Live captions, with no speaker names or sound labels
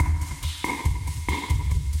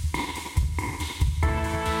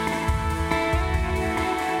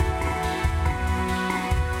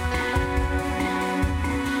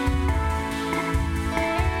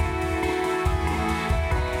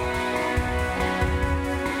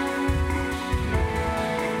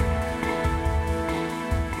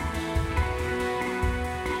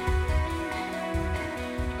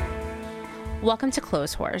Welcome to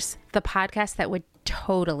Clothes Horse, the podcast that would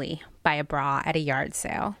totally buy a bra at a yard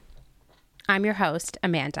sale. I'm your host,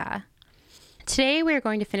 Amanda. Today, we are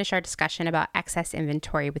going to finish our discussion about excess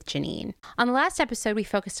inventory with Janine. On the last episode, we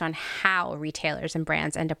focused on how retailers and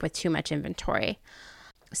brands end up with too much inventory.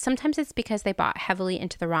 Sometimes it's because they bought heavily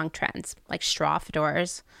into the wrong trends, like straw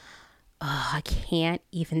fedoras. Oh, I can't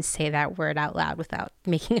even say that word out loud without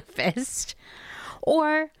making a fist.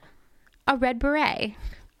 Or a red beret.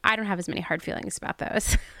 I don't have as many hard feelings about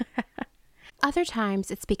those. Other times,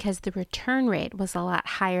 it's because the return rate was a lot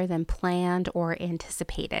higher than planned or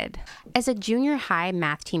anticipated. As a junior high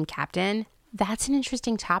math team captain, that's an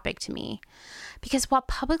interesting topic to me. Because while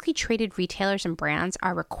publicly traded retailers and brands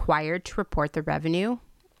are required to report the revenue,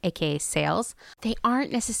 aka sales, they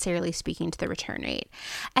aren't necessarily speaking to the return rate.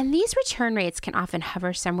 And these return rates can often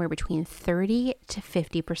hover somewhere between 30 to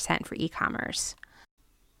 50% for e-commerce.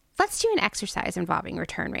 Let's do an exercise involving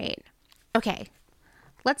return rate. Okay,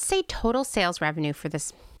 let's say total sales revenue for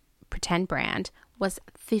this pretend brand was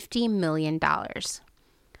 $50 million,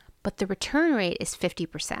 but the return rate is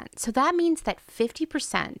 50%. So that means that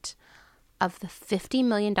 50% of the $50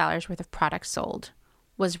 million worth of products sold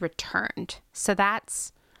was returned. So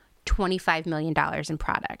that's $25 million in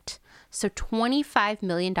product. So $25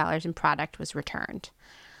 million in product was returned.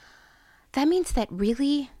 That means that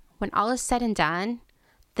really, when all is said and done,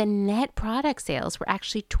 the net product sales were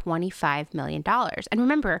actually $25 million. And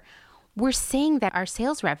remember, we're saying that our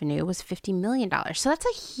sales revenue was $50 million. So that's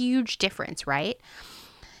a huge difference, right?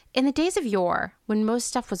 In the days of yore, when most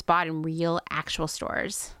stuff was bought in real, actual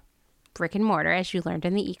stores, brick and mortar, as you learned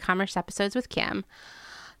in the e-commerce episodes with Kim,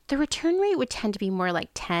 the return rate would tend to be more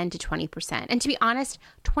like 10 to 20%. And to be honest,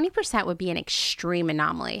 20% would be an extreme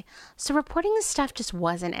anomaly. So reporting this stuff just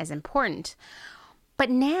wasn't as important. But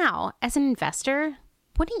now, as an investor,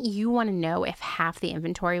 wouldn't you want to know if half the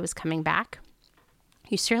inventory was coming back?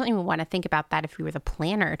 You certainly would want to think about that if you were the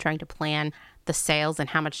planner trying to plan the sales and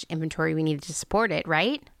how much inventory we needed to support it,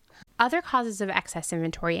 right? Other causes of excess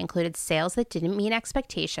inventory included sales that didn't meet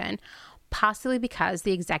expectation, possibly because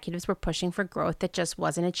the executives were pushing for growth that just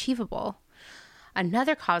wasn't achievable.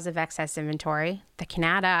 Another cause of excess inventory that can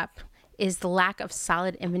add up is the lack of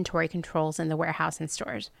solid inventory controls in the warehouse and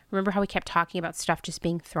stores. Remember how we kept talking about stuff just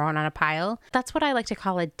being thrown on a pile? That's what I like to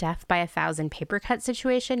call a death by 1,000 paper cut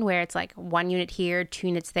situation, where it's like 1 unit here, 2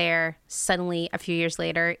 units there. Suddenly, a few years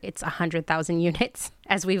later, it's 100,000 units,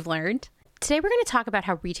 as we've learned. Today, we're going to talk about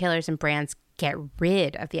how retailers and brands get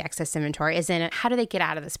rid of the excess inventory, as in how do they get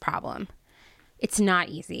out of this problem? It's not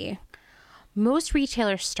easy. Most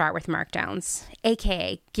retailers start with markdowns,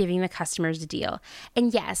 aka giving the customers a deal.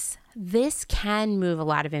 And yes, this can move a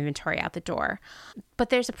lot of inventory out the door. But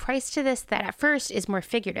there's a price to this that at first is more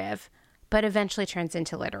figurative, but eventually turns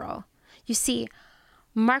into literal. You see,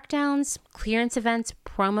 markdowns, clearance events,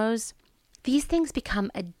 promos, these things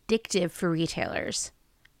become addictive for retailers.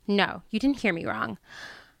 No, you didn't hear me wrong.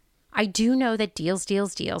 I do know that deals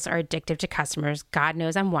are addictive to customers. God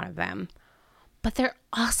knows I'm one of them. But they're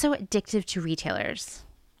also addictive to retailers.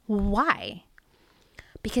 Why?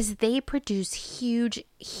 Because they produce huge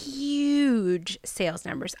sales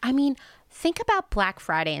numbers. I mean, think about Black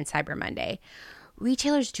Friday and Cyber Monday.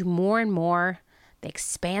 Retailers do more and more. They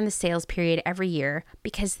expand the sales period every year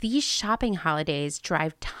because these shopping holidays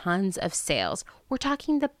drive tons of sales. We're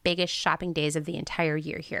talking the biggest shopping days of the entire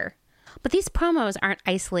year here. But these promos aren't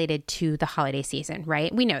isolated to the holiday season,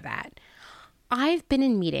 right? We know that. I've been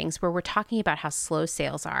in meetings where we're talking about how slow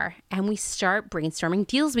sales are, and we start brainstorming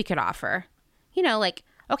deals we could offer. You know, like,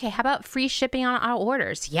 okay, how about free shipping on our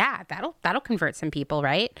orders? Yeah, that'll convert some people,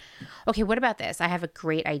 right? Okay, what about this? I have a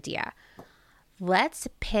great idea. Let's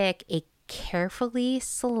pick a carefully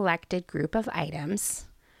selected group of items.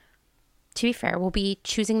 To be fair, we'll be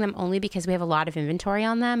choosing them only because we have a lot of inventory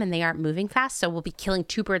on them and they aren't moving fast, so we'll be killing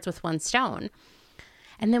 2 birds with 1 stone.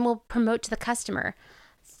 And then we'll promote to the customer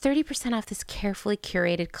 30% off this carefully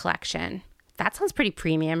curated collection. That sounds pretty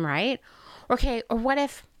premium, right? Okay, or what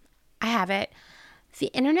if, I have it, the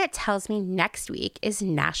internet tells me next week is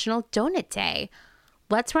National Donut Day.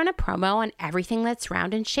 Let's run a promo on everything that's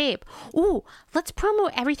round in shape. Ooh, let's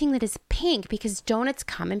promo everything that is pink because donuts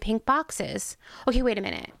come in pink boxes. Okay, wait a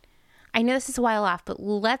minute. I know this is a while off, but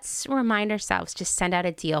let's remind ourselves to send out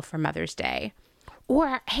a deal for Mother's Day.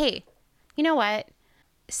 Or, hey, you know what?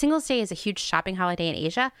 Singles Day is a huge shopping holiday in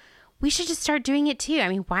Asia. We should just start doing it too. I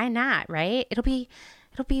mean, why not, right? It'll be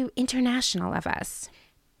international of us.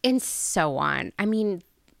 And so on. I mean,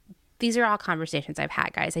 these are all conversations I've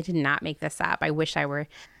had, guys. I did not make this up. I wish I were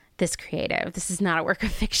this creative. This is not a work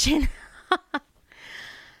of fiction.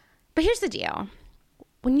 But here's the deal.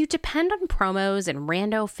 When you depend on promos and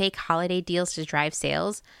rando fake holiday deals to drive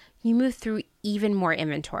sales, you move through even more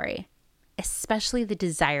inventory, especially the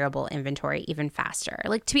desirable inventory, even faster.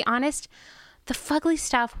 Like, to be honest, the fugly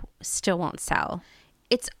stuff still won't sell.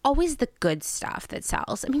 It's always the good stuff that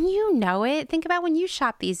sells. I mean, you know it. Think about when you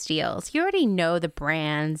shop these deals. You already know the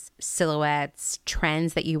brands, silhouettes,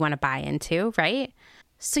 trends that you want to buy into, right?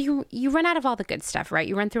 So you run out of all the good stuff, right?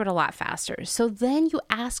 You run through it a lot faster. So then you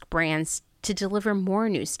ask brands to deliver more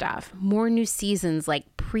new stuff, more new seasons like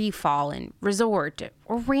pre-fall and resort,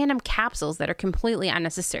 or random capsules that are completely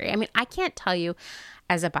unnecessary. I mean, I can't tell you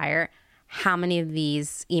as a buyer how many of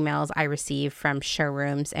these emails I receive from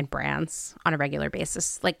showrooms and brands on a regular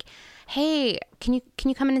basis. Like, hey, can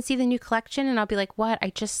you come in and see the new collection? And I'll be like, what? I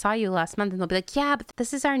just saw you last month. And they'll be like, yeah, but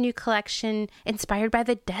this is our new collection inspired by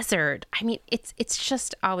the desert. I mean, it's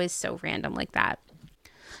just always so random like that.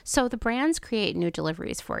 So the brands create new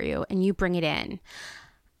deliveries for you and you bring it in.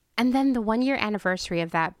 And then the 1 year anniversary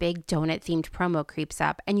of that big donut themed promo creeps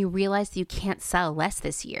up and you realize that you can't sell less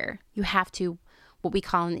this year. You have to, what we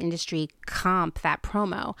call in the industry, comp that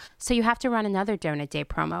promo. So you have to run another donut day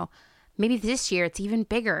promo. Maybe this year it's even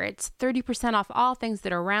bigger. It's 30% off all things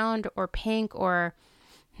that are round or pink or,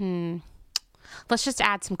 let's just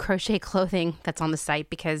add some crochet clothing that's on the site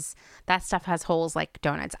because that stuff has holes like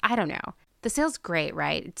donuts. I don't know. The sale's great,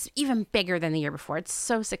 right? It's even bigger than the year before. It's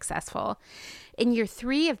so successful. In year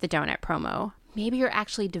 3 of the donut promo, maybe you're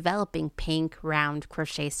actually developing pink, round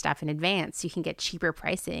crochet stuff in advance so you can get cheaper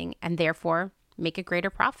pricing and therefore make a greater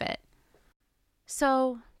profit.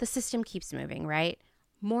 So the system keeps moving, right?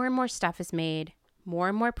 More and more stuff is made, more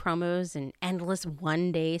and more promos and endless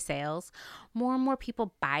one-day sales. More and more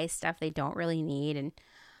people buy stuff they don't really need, and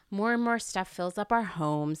more stuff fills up our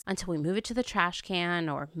homes until we move it to the trash can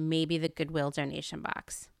or maybe the Goodwill donation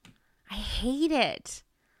box. I hate it.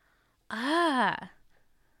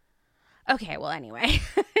 Okay, well, anyway,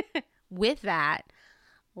 with that,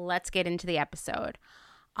 let's get into the episode.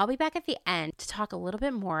 I'll be back at the end to talk a little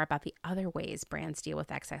bit more about the other ways brands deal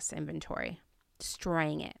with excess inventory.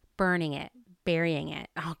 Destroying it, burning it, burying it.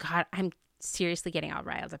 Oh God, I'm seriously getting all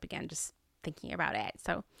riled up again just thinking about it.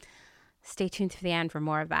 So stay tuned to the end for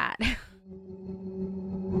more of that.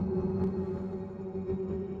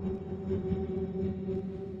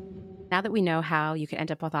 Now that we know how you can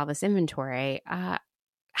end up with all this inventory,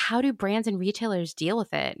 how do brands and retailers deal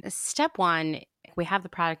with it? Step 1, we have the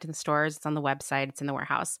product in the stores, it's on the website, it's in the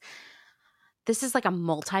warehouse. This is like a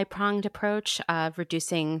multi-pronged approach of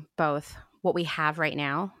reducing both what we have right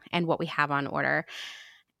now and what we have on order.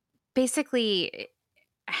 Basically,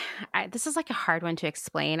 this is like a hard one to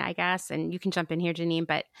explain, I guess, and you can jump in here, Janine,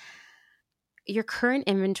 but your current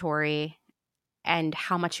inventory and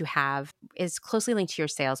how much you have is closely linked to your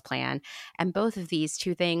sales plan. And both of these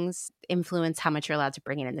two things influence how much you're allowed to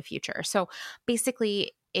bring in the future. So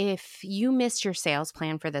basically, if you missed your sales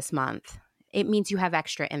plan for this month, it means you have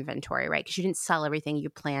extra inventory, right? Because you didn't sell everything you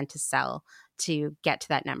planned to sell to get to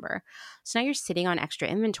that number. So now you're sitting on extra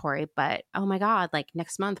inventory, but oh my God, like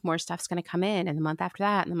next month, more stuff's going to come in, and the month after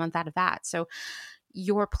that, and the month out of that. So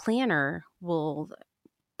your planner will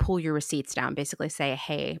pull your receipts down, basically say,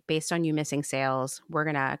 hey, based on you missing sales, we're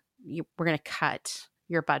going to cut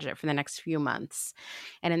your budget for the next few months.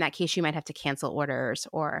 And in that case, you might have to cancel orders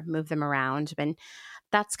or move them around. And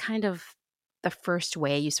that's kind of the first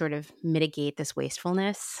way you sort of mitigate this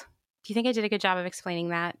wastefulness. Do you think I did a good job of explaining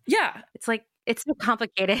that? Yeah. It's like, it's so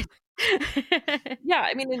complicated. Yeah.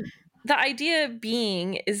 I mean, the idea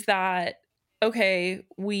being is that, okay,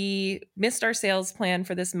 we missed our sales plan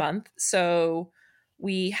for this month. So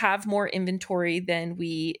we have more inventory than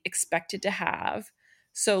we expected to have.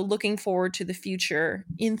 So looking forward to the future,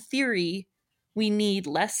 in theory, we need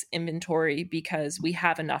less inventory because we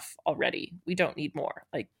have enough already. We don't need more.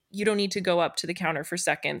 Like, you don't need to go up to the counter for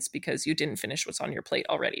seconds because you didn't finish what's on your plate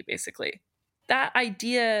already, basically. That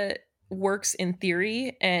idea works in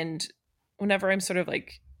theory. And whenever I'm sort of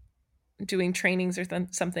like doing trainings or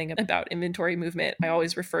something about inventory movement, I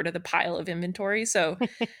always refer to the pile of inventory. So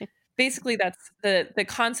basically that's the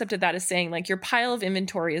concept of that is saying, like, your pile of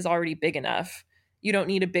inventory is already big enough. You don't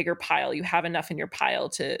need a bigger pile. You have enough in your pile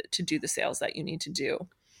to do the sales that you need to do.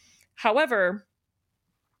 However,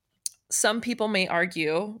 some people may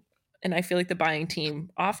argue, and I feel like the buying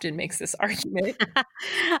team often makes this argument.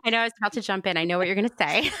 I know I was about to jump in. I know what you're going to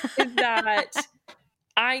say. Is that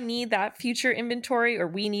I need that future inventory, or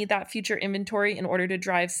we need that future inventory in order to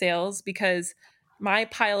drive sales, because my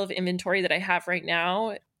pile of inventory that I have right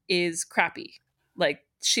now is crappy. Like,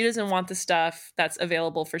 she doesn't want the stuff that's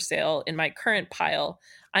available for sale in my current pile.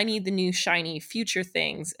 I need the new shiny future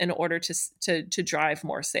things in order to drive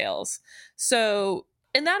more sales. So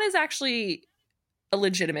And that is actually a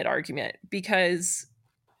legitimate argument because,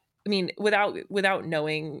 I mean, without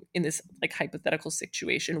knowing in this like hypothetical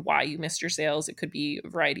situation why you missed your sales, it could be a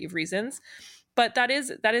variety of reasons. But that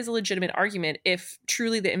is a legitimate argument. If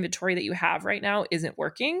truly the inventory that you have right now isn't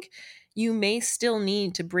working, you may still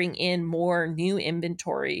need to bring in more new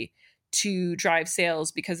inventory to drive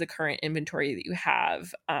sales because the current inventory that you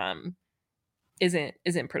have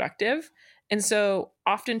isn't productive. And so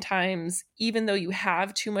oftentimes, even though you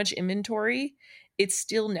have too much inventory, it's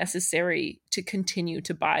still necessary to continue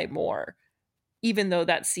to buy more, even though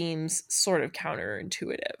that seems sort of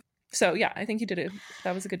counterintuitive. So yeah, I think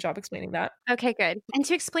that was a good job explaining that. Okay, good. And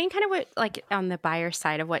to explain kind of what, like on the buyer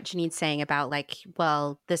side of what Janine's saying about like,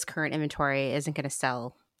 well, this current inventory isn't going to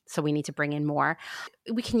sell, so we need to bring in more.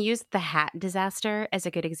 We can use the hat disaster as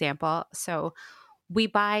a good example. So we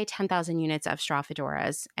buy 10,000 units of straw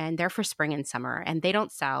fedoras and they're for spring and summer and they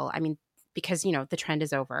don't sell. I mean, because, you know, the trend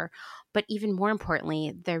is over. But even more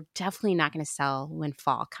importantly, they're definitely not going to sell when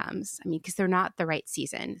fall comes. I mean, because they're not the right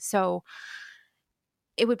season. So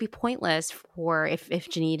it would be pointless for if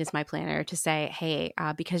Janine is my planner to say, hey,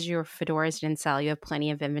 because your fedoras didn't sell, you have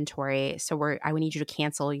plenty of inventory. So I would need you to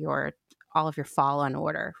cancel all of your fall on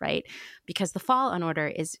order, right? Because the fall on order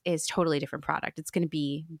is totally different product. It's going to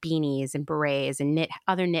be beanies and berets and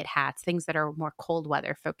other knit hats, things that are more cold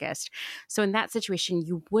weather focused. So in that situation,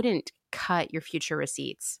 you wouldn't cut your future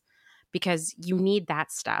receipts because you need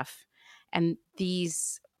that stuff. And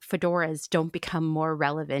these fedoras don't become more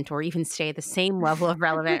relevant or even stay the same level of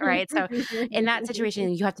relevant, right? So in that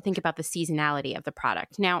situation, you have to think about the seasonality of the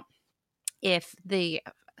product. Now, if the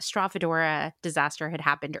straw fedora disaster had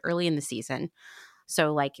happened early in the season,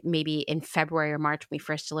 so like maybe in February or March when we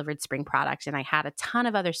first delivered spring product and I had a ton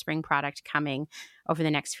of other spring product coming over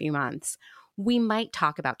the next few months, we might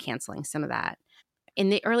talk about canceling some of that. In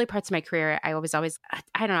the early parts of my career, I was always,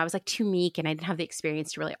 I don't know, I was like too meek and I didn't have the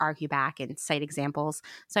experience to really argue back and cite examples.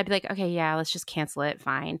 So I'd be like, okay, yeah, let's just cancel it,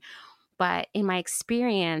 fine. But in my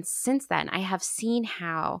experience since then, I have seen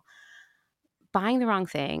how buying the wrong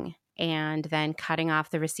thing and then cutting off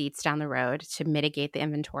the receipts down the road to mitigate the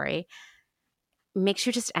inventory makes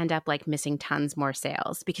you just end up like missing tons more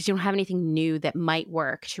sales because you don't have anything new that might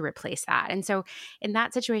work to replace that. And so in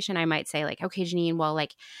that situation, I might say like, okay, Janine, well,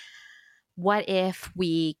 like, what if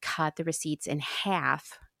we cut the receipts in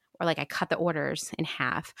half, or like I cut the orders in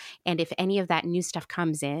half? And if any of that new stuff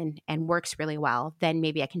comes in and works really well, then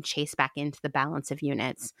maybe I can chase back into the balance of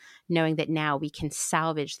units, knowing that now we can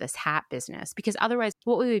salvage this hat business. Because otherwise,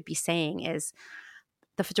 what we would be saying is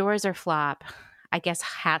the fedoras are flop. I guess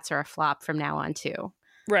hats are a flop from now on too.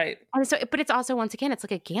 Right. And so, but it's also, once again, it's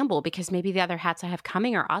like a gamble because maybe the other hats I have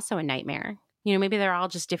coming are also a nightmare. You know, maybe they're all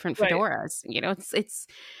just different fedoras. Right. You know,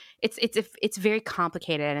 it's very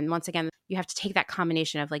complicated. And once again, you have to take that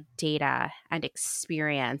combination of like data and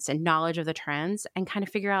experience and knowledge of the trends and kind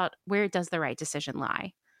of figure out where does the right decision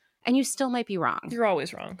lie. And you still might be wrong. You're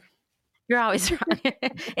always wrong. You're always wrong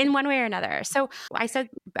in one way or another. So I said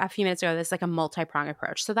a few minutes ago, there's like a multi-prong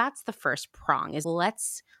approach. So that's the first prong is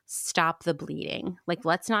let's stop the bleeding. Like,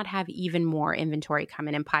 let's not have even more inventory come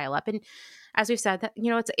in and pile up. And as we've said, that, you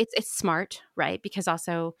know, it's smart, right? Because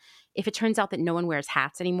also if it turns out that no one wears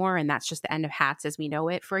hats anymore and that's just the end of hats as we know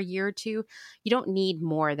it for a year or two, you don't need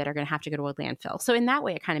more that are going to have to go to a landfill. So in that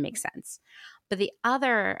way, it kind of makes sense. But the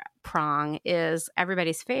other prong is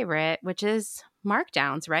everybody's favorite, which is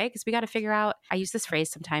markdowns, right? Because we got to figure out, I use this phrase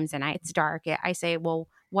sometimes and it's dark. I say, well,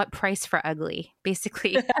 what price for ugly?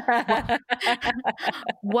 Basically,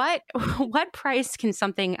 what price can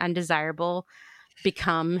something undesirable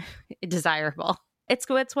become desirable? It's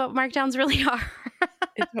what markdowns really are.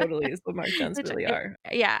 It totally is what markdowns really are.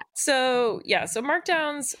 Yeah. So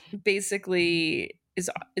markdowns basically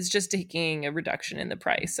is just taking a reduction in the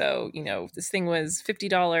price. So, you know, this thing was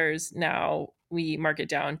 $50. Now we mark it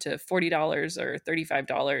down to $40 or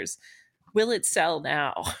 $35. Will it sell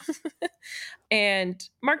now? And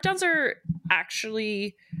markdowns are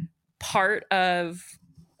actually part of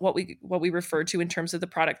what we refer to in terms of the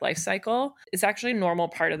product life cycle. It's actually a normal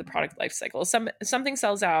part of the product life cycle. Something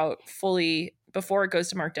sells out fully before it goes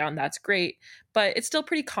to markdown, that's great. But it's still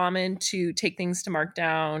pretty common to take things to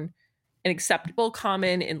markdown, and acceptable,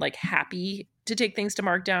 common, and like happy to take things to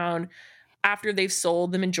markdown after they've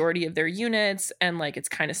sold the majority of their units and like it's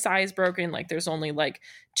kind of size broken. Like there's only like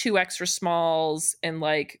 2 extra smalls and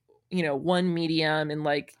like, you know, 1 medium and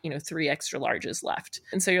like, you know, 3 extra larges left.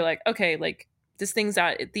 And so you're like, okay, like this thing's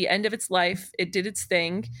at the end of its life. It did its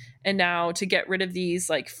thing. And now to get rid of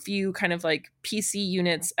these like few kind of like PC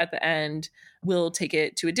units at the end, we'll take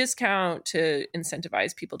it to a discount to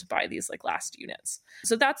incentivize people to buy these like last units.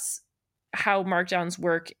 So that's how markdowns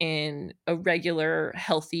work in a regular,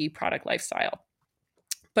 healthy product lifestyle.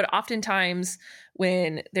 But oftentimes,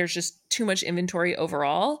 when there's just too much inventory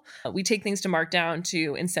overall, we take things to markdown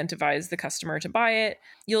to incentivize the customer to buy it.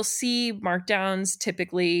 You'll see markdowns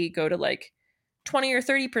typically go to like 20 or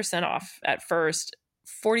 30% off at first,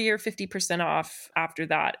 40 or 50% off after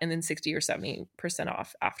that, and then 60 or 70%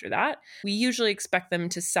 off after that. We usually expect them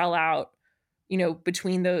to sell out,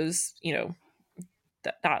 between those,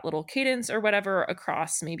 that little cadence or whatever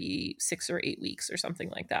across maybe 6 or 8 weeks or something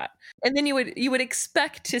like that. And then you would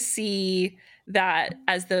expect to see that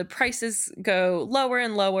as the prices go lower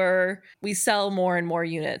and lower, we sell more and more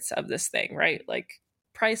units of this thing, right? Like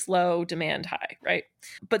price low, demand high, right?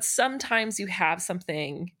 But sometimes you have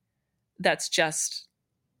something that's just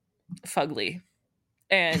fugly.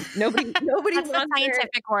 And nobody That's wants the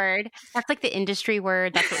scientific word. That's like the industry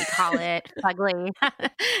word. That's what we call it. Fugly.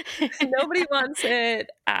 Nobody wants it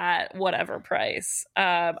at whatever price.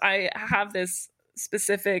 I have this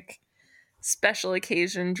specific special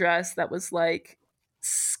occasion dress that was like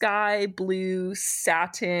sky blue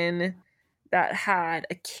satin that had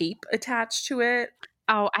a cape attached to it.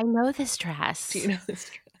 Oh, I know this dress. Do you know this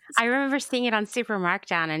dress? I remember seeing it on Super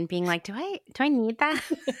Markdown and being like, do I need that?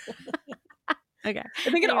 Okay. I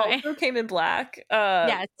think it also came in black.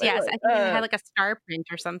 Yes. I think it had like a star print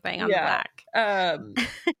or something on the black.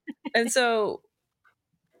 And so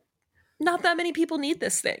not that many people need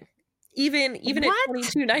this thing. Even at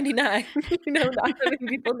 $22.99, not that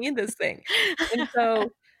many people need this thing. And so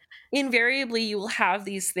invariably you will have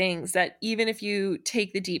these things that even if you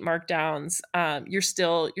take the deep markdowns, you're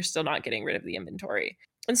still not getting rid of the inventory.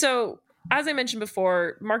 And so, as I mentioned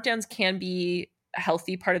before, markdowns can be a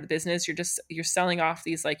healthy part of the business. You're selling off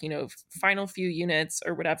these final few units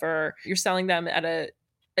or whatever. You're selling them at a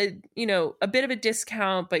bit of a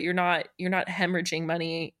discount, but you're not hemorrhaging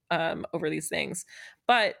money over these things.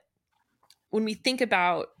 But when we think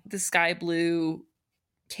about the sky blue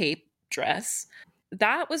cape dress,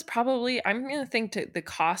 that was probably, I'm going to think the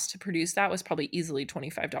cost to produce that was probably easily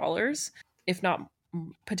 $25, if not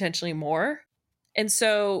potentially more. And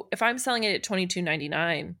so if I'm selling it at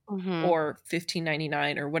 $22.99 or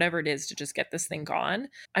 $15.99 or whatever it is to just get this thing gone,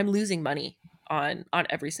 I'm losing money on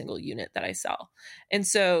every single unit that I sell. And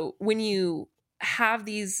so when you have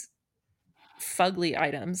these fugly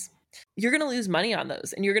items, you're going to lose money on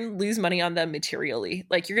those, and you're going to lose money on them materially.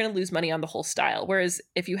 Like you're going to lose money on the whole style. Whereas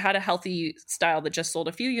if you had a healthy style that just sold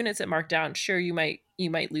a few units at markdown, sure, you might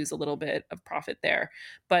lose a little bit of profit there.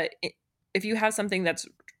 But if you have something that's,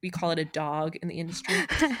 we call it a dog in the industry.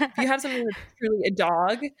 If you have something that's truly a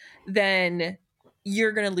dog, then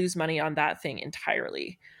you're going to lose money on that thing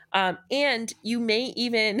entirely. And you may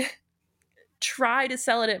even try to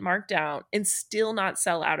sell it at markdown and still not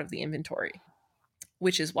sell out of the inventory,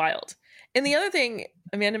 which is wild. And the other thing,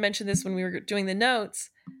 Amanda mentioned this when we were doing the notes,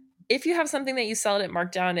 if you have something that you sell it at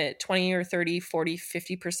markdown at 20 or 30, 40,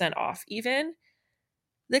 50% off even,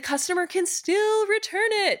 the customer can still return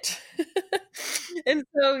it. And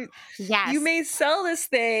so you may sell this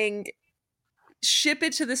thing, ship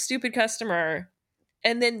it to the stupid customer,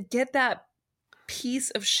 and then get that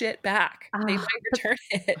piece of shit back. They might return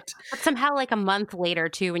it. But somehow like a month later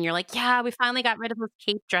too, when you're like, yeah, we finally got rid of those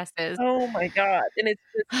cape dresses. Oh my God. And it's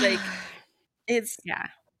just like,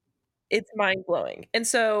 it's mind blowing. And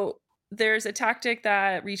so there's a tactic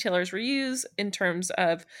that retailers reuse in terms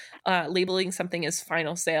of labeling something as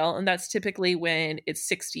final sale. And that's typically when it's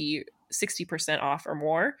 60% off or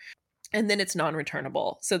more. And then it's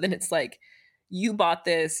non-returnable. So then it's like, you bought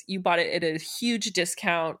it at a huge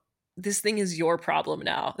discount. This thing is your problem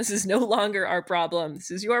now. This is no longer our problem.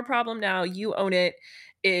 This is your problem now. You own it.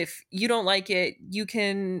 If you don't like it, you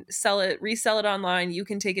can resell it online. You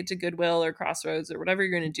can take it to Goodwill or Crossroads or whatever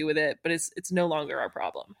you're going to do with it, but it's no longer our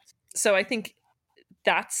problem. So I think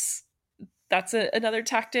that's another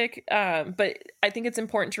tactic. But I think it's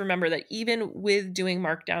important to remember that even with doing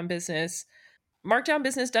markdown business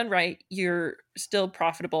done right, you're still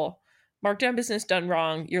profitable. Markdown business done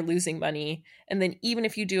wrong, you're losing money. And then even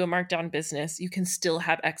if you do a markdown business, you can still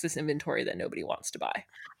have excess inventory that nobody wants to buy.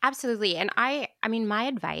 Absolutely. And I mean, my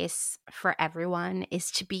advice for everyone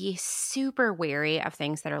is to be super wary of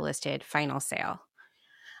things that are listed final sale.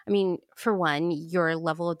 I mean, for one, your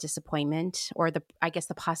level of disappointment or the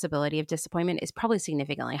possibility of disappointment is probably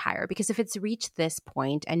significantly higher, because if it's reached this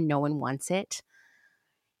point and no one wants it,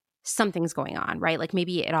 something's going on, right? Like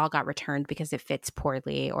maybe it all got returned because it fits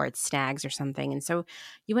poorly or it snags or something. And so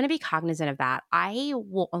you want to be cognizant of that. I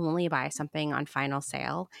will only buy something on final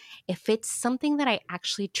sale if it's something that I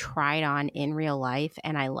actually tried on in real life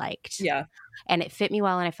and I liked. Yeah. And it fit me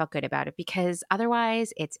well and I felt good about it, because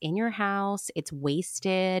otherwise it's in your house, it's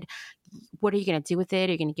wasted. What are you going to do with it?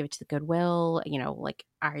 Are you going to give it to the Goodwill? Like,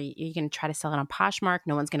 are you going to try to sell it on Poshmark?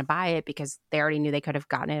 No one's going to buy it because they already knew they could have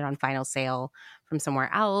gotten it on final sale from somewhere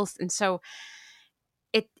else. And so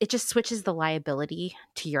it just switches the liability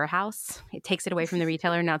to your house. It takes it away from the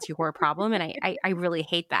retailer. Now it's your problem. And I really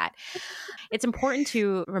hate that. It's important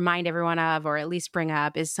to remind everyone of, or at least bring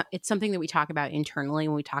up, it's something that we talk about internally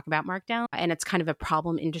when we talk about markdown. And it's kind of a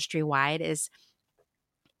problem industry wide, is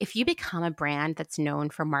if you become a brand that's known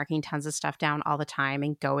for marking tons of stuff down all the time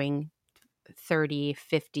and going 30,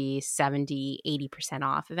 50, 70, 80%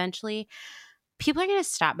 off eventually, people are going to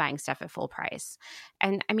stop buying stuff at full price.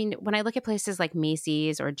 And I mean, when I look at places like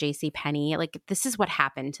Macy's or JCPenney, like, this is what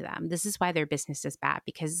happened to them. This is why their business is bad,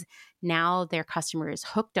 because now their customer is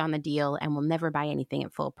hooked on the deal and will never buy anything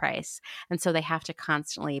at full price. And so they have to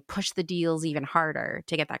constantly push the deals even harder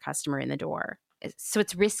to get that customer in the door. So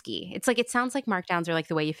it's risky. It's like, it sounds like markdowns are like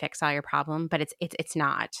the way you fix all your problem, but it's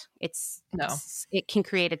not. It can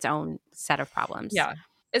create its own set of problems. Yeah.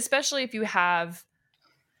 Especially if you have,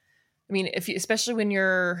 especially when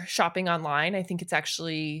you're shopping online, I think it's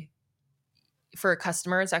actually, for a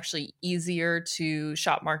customer, it's actually easier to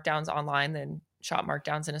shop markdowns online than shop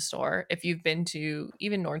markdowns in a store. If you've been to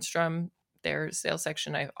even Nordstrom, their sales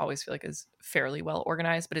section, I always feel like is fairly well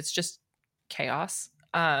organized, but it's just chaos.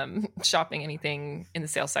 Shopping anything in the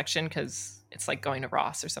sales section, because it's like going to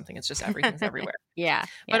Ross or something. It's just everything's everywhere. Yeah.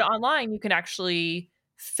 But online, you can actually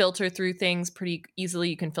filter through things pretty easily.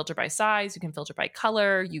 You can filter by size, you can filter by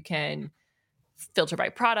color, you can filter by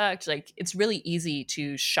product. Like, it's really easy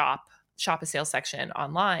to shop a sales section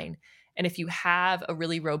online. And if you have a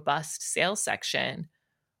really robust sales section,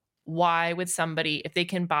 why would somebody, if they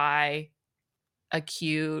can buy a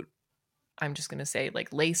cute, I'm just going to say,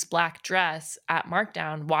 like, lace black dress at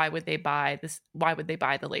markdown, why would they buy this? Why would they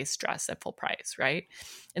buy the lace dress at full price? Right.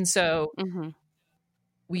 And so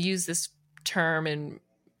we use this term in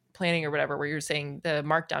planning or whatever, where you're saying the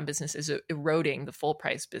markdown business is eroding the full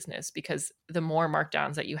price business, because the more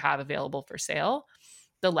markdowns that you have available for sale,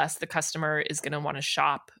 the less the customer is going to want to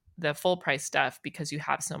shop the full price stuff, because you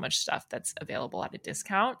have so much stuff that's available at a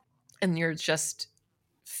discount, and you're just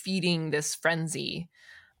feeding this frenzy.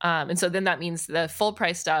 And so then that means the full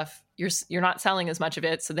price stuff, you're not selling as much of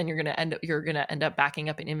it. So then you're going to end up backing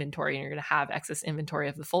up in inventory, and you're going to have excess inventory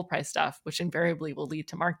of the full price stuff, which invariably will lead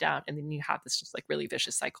to markdown. And then you have this just like really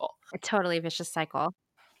vicious cycle. A totally vicious cycle.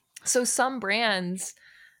 So some brands,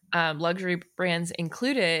 luxury brands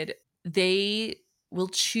included, they will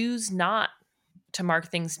choose not to mark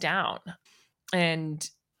things down, and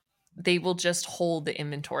they will just hold the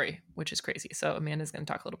inventory, which is crazy. So Amanda's going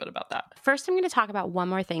to talk a little bit about that. First, I'm going to talk about one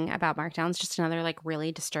more thing about markdowns, just another like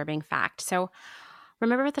really disturbing fact. So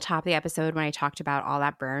remember at the top of the episode when I talked about all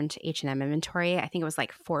that burned H&M inventory? I think it was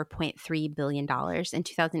like $4.3 billion in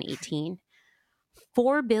 2018.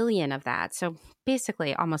 $4 billion of that, so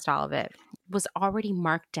basically almost all of it, was already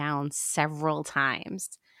marked down several times,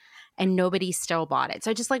 and nobody still bought it.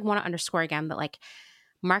 So I just like want to underscore again that like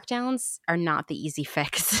markdowns are not the easy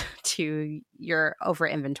fix to your over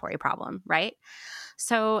inventory problem, right?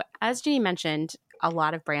 So as Jenny mentioned, a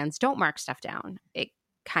lot of brands don't mark stuff down. It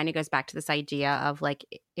kind of goes back to this idea of like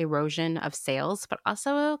erosion of sales, but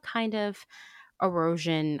also kind of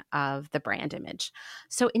erosion of the brand image.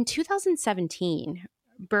 So in 2017,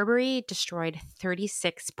 Burberry destroyed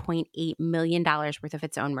 $36.8 million worth of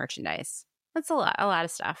its own merchandise. That's a lot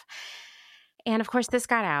of stuff. And of course, this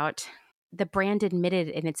got out. The brand admitted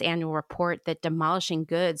in its annual report that demolishing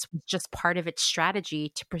goods was just part of its strategy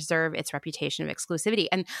to preserve its reputation of exclusivity.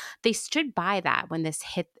 And they stood by that when this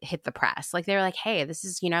hit the press. Like, they were like, hey, this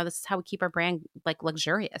is how we keep our brand like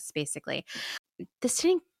luxurious, basically. This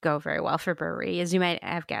didn't go very well for Burberry, as you might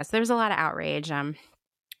have guessed. There was a lot of outrage.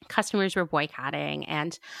 Customers were boycotting,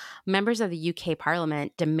 and members of the UK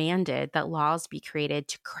Parliament demanded that laws be created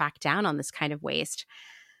to crack down on this kind of waste.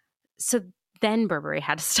 So then Burberry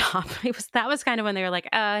had to stop. That was kind of when they were like,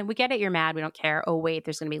 we get it, you're mad, we don't care. Oh, wait,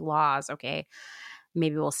 there's going to be laws. Okay,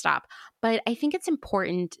 maybe we'll stop. But I think it's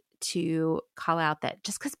important to call out that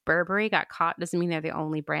just because Burberry got caught doesn't mean they're the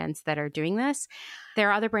only brands that are doing this. There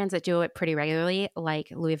are other brands that do it pretty regularly, like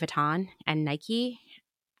Louis Vuitton and Nike.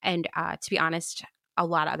 And to be honest, a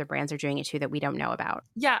lot of other brands are doing it too that we don't know about.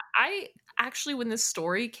 Yeah, I actually, when this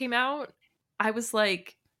story came out, I was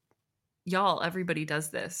like, y'all, everybody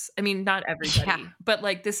does this. I mean, not everybody, but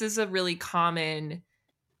like this is really common.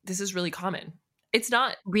 It's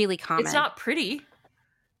not really common. It's not pretty,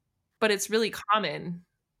 but it's really common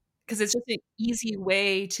because it's just an easy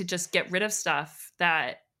way to just get rid of stuff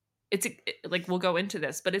that like, we'll go into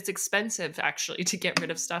this, but it's expensive actually to get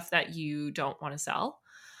rid of stuff that you don't want to sell.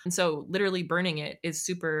 And so literally burning it is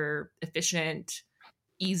super efficient,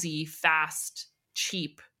 easy, fast,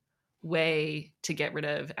 cheap way to get rid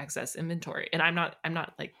of excess inventory. And I'm not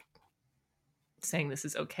like saying this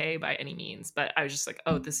is okay by any means, but I was just like,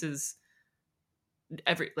 oh, this is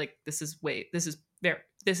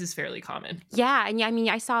fairly common. Yeah. And I mean,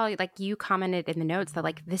 I saw like you commented in the notes that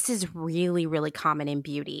like this is really, really common in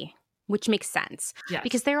beauty, which makes sense. Yes.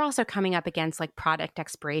 Because they're also coming up against like product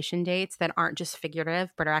expiration dates that aren't just figurative,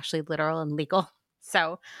 but are actually literal and legal.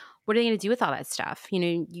 So what are they going to do with all that stuff? You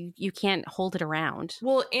know, you can't hold it around.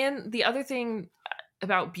 Well, and the other thing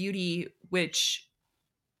about beauty, which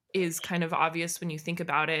is kind of obvious when you think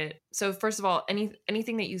about it. So first of all,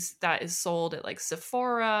 anything that is sold at like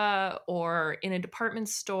Sephora or in a department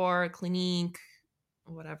store, Clinique,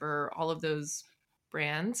 whatever, all of those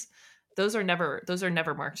brands, those are never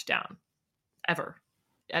marked down ever.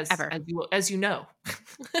 As you know.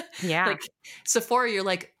 Yeah. Like Sephora, you're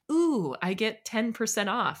like, ooh, I get 10%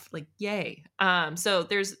 off. Like, yay. So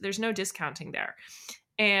there's no discounting there.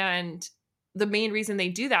 And the main reason they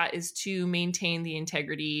do that is to maintain the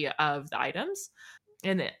integrity of the items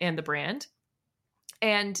and the brand.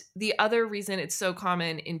 And the other reason it's so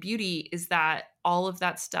common in beauty is that all of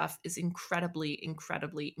that stuff is incredibly,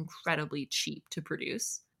 incredibly, incredibly cheap to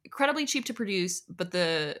produce. Incredibly cheap to produce, but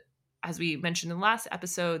as we mentioned in the last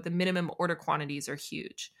episode, the minimum order quantities are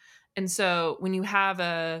huge. And so when you have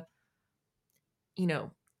a,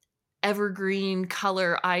 evergreen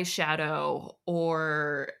color eyeshadow,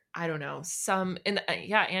 or I don't know,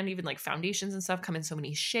 and even like foundations and stuff come in so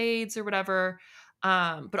many shades or whatever.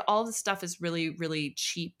 But all this stuff is really, really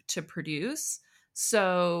cheap to produce.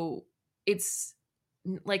 So it's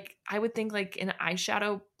like, I would think like an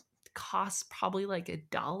eyeshadow costs probably like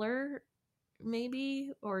 $1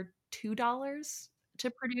 maybe, or $2 to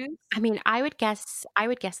produce. I mean, I would guess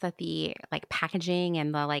that the like packaging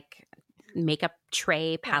and the like makeup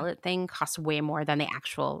tray palette thing costs way more than the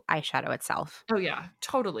actual eyeshadow itself. Oh yeah,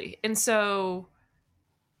 totally. And so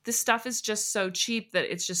this stuff is just so cheap that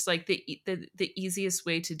it's just like the easiest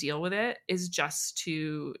way to deal with it is just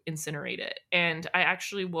to incinerate it. And I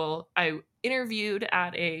interviewed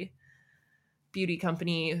at a beauty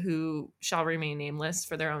company who shall remain nameless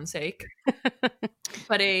for their own sake,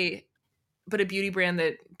 but a beauty brand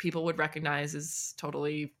that people would recognize as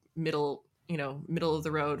totally middle of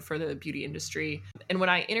the road for the beauty industry. And when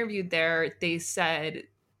I interviewed there, they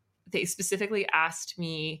specifically asked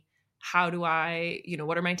me, how do I,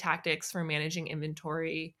 what are my tactics for managing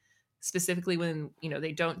inventory, specifically when,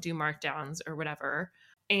 they don't do markdowns or whatever.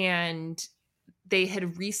 And they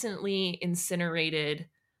had recently incinerated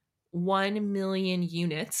 1 million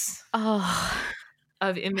units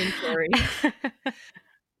of inventory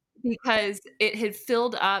because it had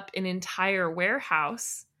filled up an entire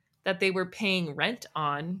warehouse that they were paying rent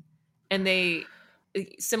on. And they,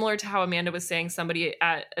 similar to how Amanda was saying, somebody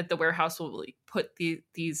at the warehouse will put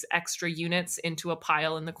these extra units into a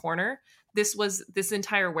pile in the corner. This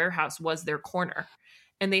entire warehouse was their corner.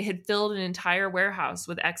 And they had filled an entire warehouse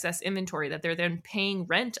with excess inventory that they're then paying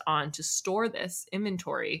rent on to store this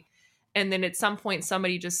inventory. And then at some point,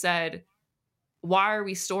 somebody just said, why are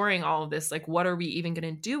we storing all of this? Like, what are we even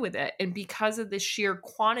going to do with it? And because of the sheer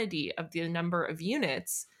quantity of the number of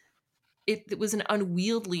units, it was an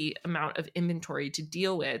unwieldy amount of inventory to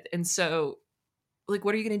deal with. And so, like,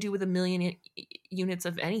 what are you going to do with 1 million units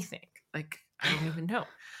of anything? Like, I don't even know.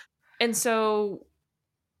 And so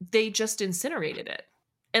they just incinerated it.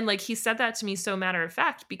 And like, he said that to me so matter of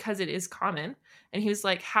fact, because it is common. And he was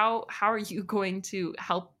like, how are you going to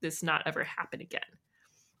help this not ever happen again?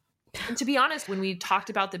 And to be honest, when we talked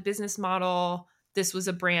about the business model, this was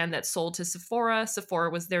a brand that sold to Sephora. Sephora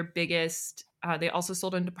was their biggest. They also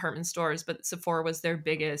sold in department stores, but Sephora was their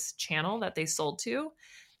biggest channel that they sold to.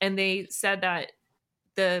 And they said that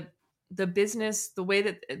the way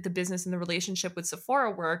that the business and the relationship with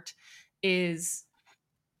Sephora worked is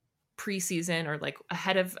pre-season or like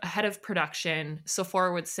ahead of production.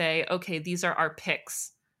 Sephora would say, okay, these are our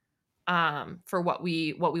picks for what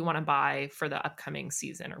we want to buy for the upcoming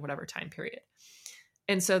season or whatever time period.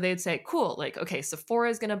 And so they'd say, cool, like, okay, Sephora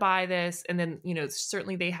is going to buy this. And then,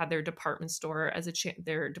 certainly they had their department store as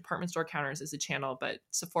their department store counters as a channel, but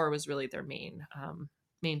Sephora was really their main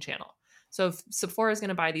channel. So if Sephora is going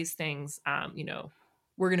to buy these things,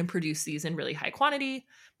 we're going to produce these in really high quantity,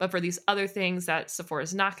 but for these other things that Sephora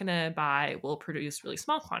is not going to buy, we'll produce really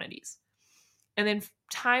small quantities. And then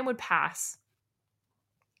time would pass.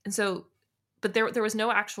 And so, but there was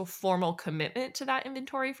no actual formal commitment to that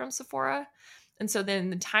inventory from Sephora. And so then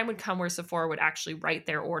the time would come where Sephora would actually write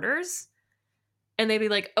their orders and they'd be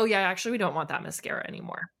like, oh, yeah, actually, we don't want that mascara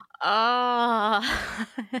anymore. Oh,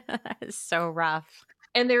 that is so rough.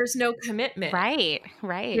 And there's no commitment. Right.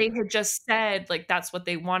 They had just said like that's what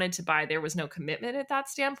they wanted to buy. There was no commitment at that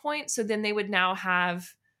standpoint. So then they would now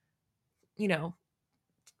have,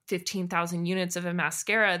 15,000 units of a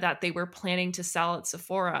mascara that they were planning to sell at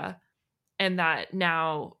Sephora, and that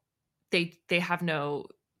now they have no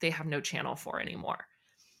channel for anymore.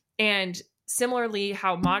 And similarly,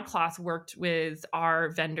 how ModCloth worked with our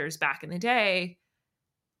vendors back in the day,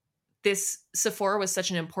 this Sephora was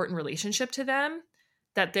such an important relationship to them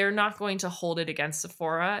that they're not going to hold it against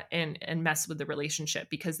Sephora and mess with the relationship,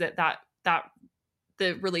 because that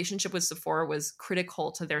the relationship with Sephora was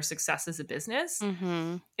critical to their success as a business.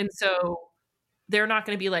 Mm-hmm. And so they're not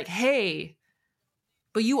going to be like, hey,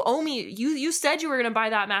 but you owe me. You said you were going to buy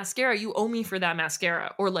that mascara. You owe me for that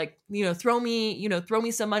mascara. Or like, throw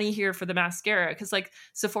me some money here for the mascara. Cause like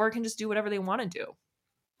Sephora can just do whatever they want to do.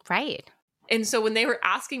 Right. And so when they were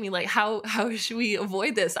asking me like, how should we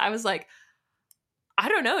avoid this? I was like, I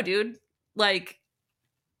don't know, dude. Like,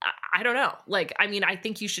 I don't know. Like, I mean, I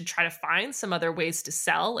think you should try to find some other ways to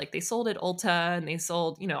sell. Like they sold at Ulta and they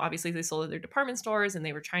sold, obviously they sold at their department stores and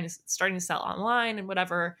they were starting to sell online and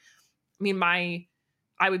whatever. I mean,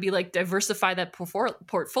 I would be like, diversify that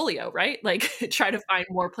portfolio, right? Like try to find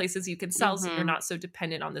more places you can sell so you're not so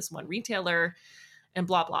dependent on this one retailer and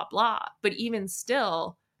blah, blah, blah. But even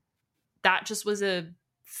still, that just was a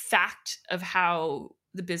fact of how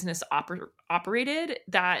the business operated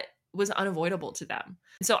that was unavoidable to them.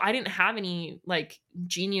 So I didn't have any like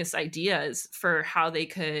genius ideas for how they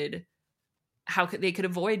could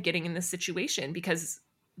avoid getting in this situation, because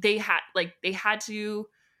they had to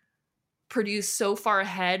produce so far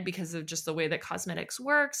ahead because of just the way that cosmetics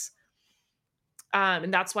works.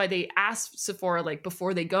 And that's why they asked Sephora, like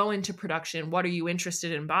before they go into production, what are you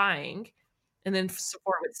interested in buying? And then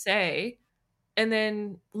Sephora would say, and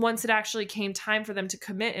then once it actually came time for them to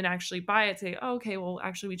commit and actually buy it, say, oh, okay, well,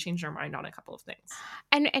 actually, we changed our mind on a couple of things.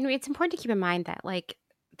 And it's important to keep in mind that like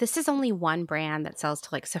this is only one brand that sells to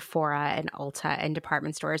like Sephora and Ulta and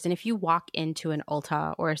department stores. And if you walk into an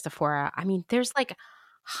Ulta or a Sephora, I mean, there's like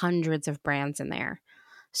hundreds of brands in there.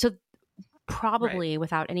 So probably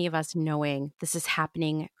without any of us knowing, this is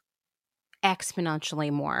happening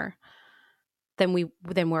exponentially more than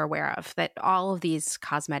we're aware of, that all of these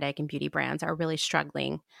cosmetic and beauty brands are really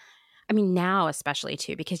struggling. I mean, now especially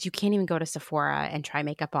too, because you can't even go to Sephora and try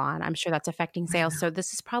makeup on. I'm sure that's affecting sales. So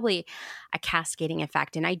this is probably a cascading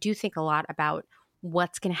effect. And I do think a lot about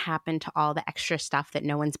what's going to happen to all the extra stuff that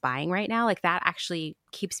no one's buying right now. Like that actually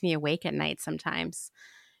keeps me awake at night sometimes.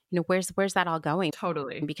 Where's that all going?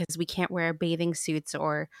 Totally. Because we can't wear bathing suits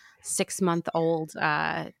or 6-month-old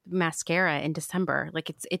mascara in December. Like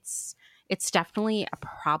it's definitely a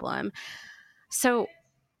problem. So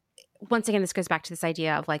once again, this goes back to this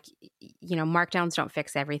idea of like, markdowns don't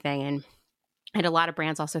fix everything. And a lot of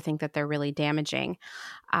brands also think that they're really damaging.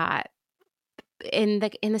 In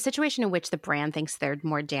the situation in which the brand thinks they're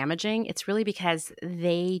more damaging, it's really because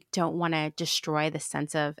they don't want to destroy the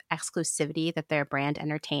sense of exclusivity that their brand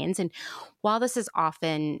entertains. And while this is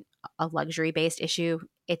often a luxury-based issue,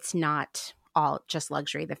 it's not all just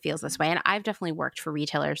luxury that feels this way. And I've definitely worked for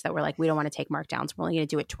retailers that were like, we don't want to take markdowns. We're only going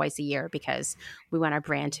to do it twice a year because we want our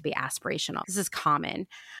brand to be aspirational. This is common.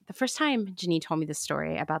 The first time Janine told me this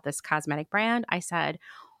story about this cosmetic brand, I said,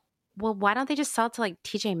 well, why don't they just sell it to like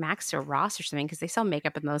TJ Maxx or Ross or something? Because they sell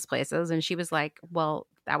makeup in those places. And she was like, well,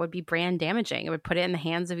 that would be brand damaging. It would put it in the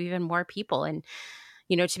hands of even more people. And,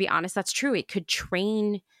 to be honest, that's true. It could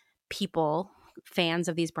train people, fans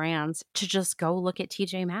of these brands, to just go look at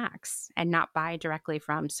TJ Maxx and not buy directly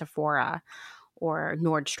from Sephora or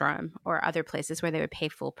Nordstrom or other places where they would pay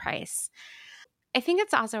full price. I think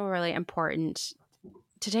it's also really important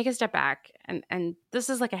to take a step back. And this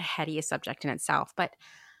is like a heady subject in itself, but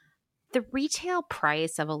the retail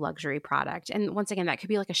price of a luxury product, and once again, that could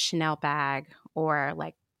be like a Chanel bag or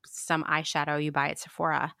like some eyeshadow you buy at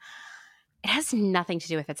Sephora, it has nothing to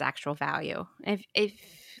do with its actual value. If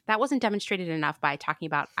that wasn't demonstrated enough by talking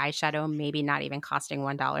about eyeshadow maybe not even costing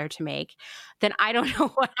 $1 to make, then I don't know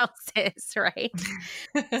what else is, right?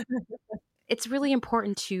 It's really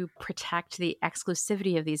important to protect the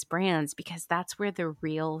exclusivity of these brands because that's where the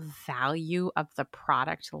real value of the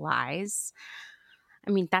product lies. I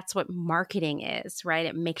mean, that's what marketing is, right?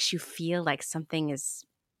 It makes you feel like something is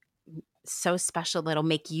so special that it'll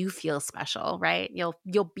make you feel special, right?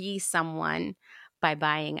 You'll be someone by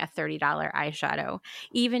buying a $30 eyeshadow,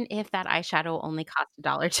 even if that eyeshadow only costs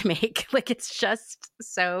 $1 to make. Like, it's just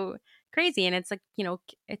so crazy. And it's like,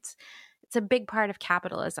 it's It's a big part of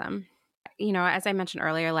capitalism. You know, as I mentioned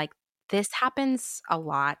earlier, like this happens a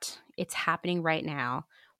lot. It's happening right now.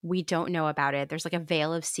 We don't know about it. There's like a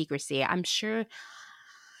veil of secrecy. I'm sure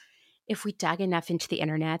if we dug enough into the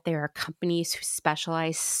internet, there are companies who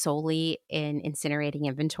specialize solely in incinerating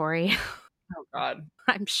inventory. Oh God.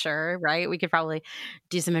 I'm sure, right? We could probably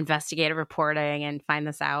do some investigative reporting and find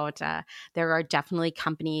this out. There are definitely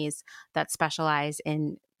companies that specialize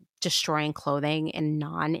in destroying clothing in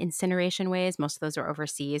non-incineration ways. Most of those are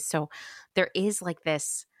overseas. So there is like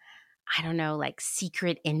this, I don't know, like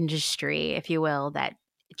secret industry, if you will, that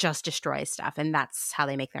just destroys stuff, and that's how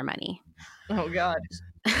they make their money. Oh God.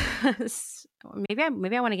 Maybe I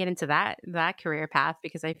want to get into that career path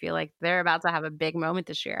because I feel like they're about to have a big moment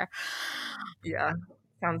this year. Yeah.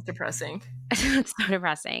 Sounds depressing. It's so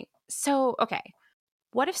depressing. So, okay.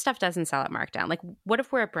 What if stuff doesn't sell at markdown? Like, what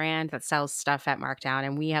if we're a brand that sells stuff at markdown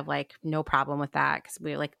and we have like no problem with that because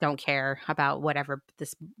we like don't care about whatever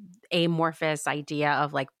this amorphous idea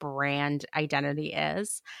of like brand identity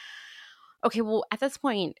is? Okay, well, at this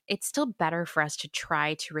point, it's still better for us to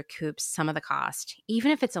try to recoup some of the cost,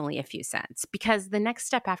 even if it's only a few cents, because the next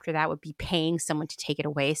step after that would be paying someone to take it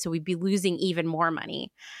away. So we'd be losing even more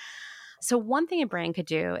money. So, one thing a brand could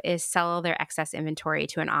do is sell their excess inventory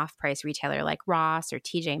to an off price retailer like Ross or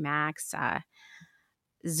TJ Maxx,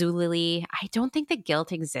 Zulily. I don't think the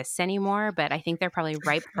guilt exists anymore, but I think they're probably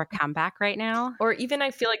ripe for a comeback right now. Or even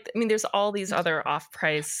I feel like, I mean, there's all these other off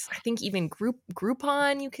price, I think even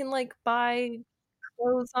Groupon you can like buy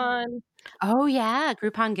clothes on. Oh, yeah,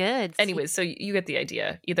 Groupon Goods. Anyways, so you get the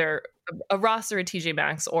idea. Either a Ross or a TJ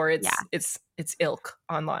Maxx, or Yeah. it's ilk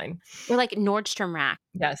online. Or like Nordstrom Rack.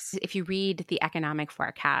 Yes. If you read the economic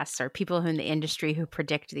forecasts or people who in the industry who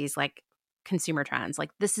predict these like consumer trends,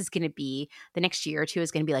 like this is going to be the next year or two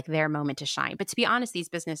is going to be like their moment to shine. But to be honest, these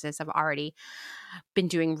businesses have already been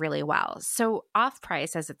doing really well. So off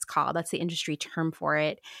price, as it's called, that's the industry term for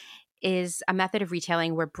it, is a method of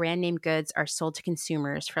retailing where brand name goods are sold to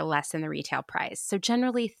consumers for less than the retail price. So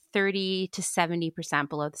generally 30 to 70%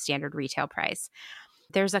 below the standard retail price.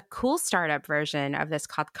 There's a cool startup version of this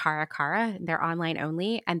called Cara Cara. They're online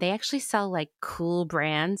only, and they actually sell like cool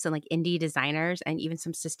brands and like indie designers and even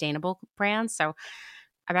some sustainable brands. So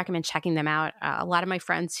I recommend checking them out. A lot of my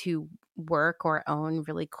friends who work or own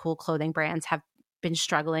really cool clothing brands have been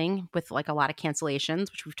struggling with like a lot of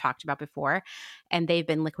cancellations, which we've talked about before, and they've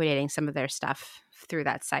been liquidating some of their stuff through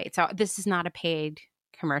that site. So this is not a paid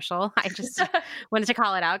commercial. I just wanted to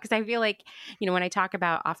call it out because I feel like, you know, when I talk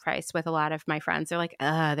about off price with a lot of my friends, they're like,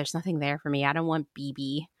 there's nothing there for me. I don't want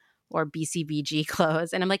BB or BCBG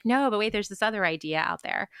clothes. And I'm like, no, but wait, there's this other idea out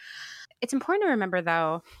there. It's important to remember,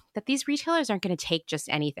 though, that these retailers aren't going to take just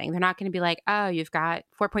anything. They're not going to be like, oh, you've got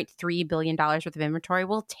 $4.3 billion worth of inventory.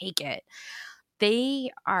 We'll take it. They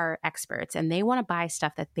are experts and they want to buy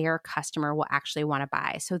stuff that their customer will actually want to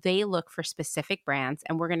buy. So they look for specific brands,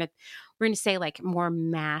 and we're going to say like more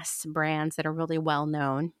mass brands that are really well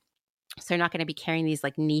known. So they're not going to be carrying these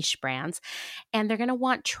like niche brands, and they're going to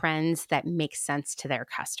want trends that make sense to their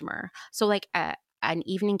customer. So like an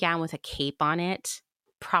evening gown with a cape on it,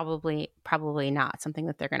 probably not something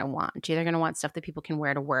that they're going to want. They're going to want stuff that people can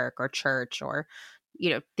wear to work or church, or you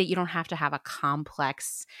know, that you don't have to have a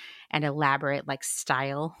complex and elaborate like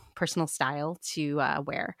personal style to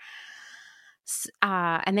wear.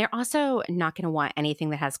 And they're also not going to want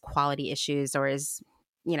anything that has quality issues or is,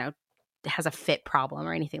 you know, has a fit problem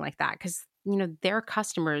or anything like that, because you know their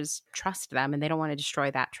customers trust them and they don't want to destroy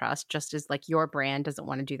that trust, just as like your brand doesn't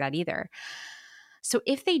want to do that either. So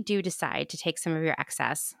if they do decide to take some of your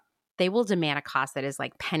excess, they will demand a cost that is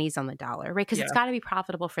like pennies on the dollar, right? Because it's got to be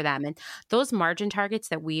profitable for them. And those margin targets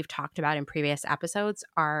that we've talked about in previous episodes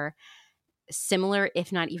are similar,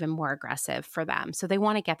 if not even more aggressive for them. So they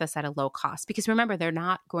want to get this at a low cost because remember, they're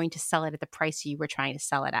not going to sell it at the price you were trying to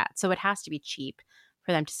sell it at. So it has to be cheap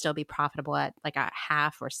for them to still be profitable at like a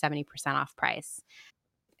half or 70% off price.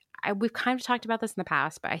 We've kind of talked about this in the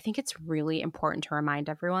past, but I think it's really important to remind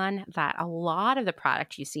everyone that a lot of the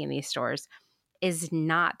product you see in these stores is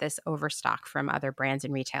not this overstock from other brands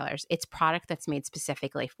and retailers. It's product that's made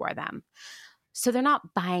specifically for them. So they're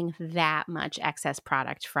not buying that much excess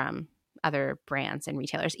product from other brands and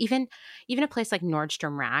retailers. Even a place like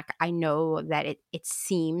Nordstrom Rack, I know that it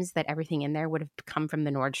seems that everything in there would have come from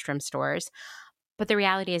the Nordstrom stores. But the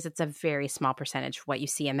reality is it's a very small percentage of what you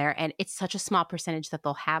see in there. And it's such a small percentage that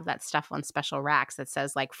they'll have that stuff on special racks that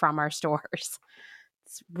says like from our stores.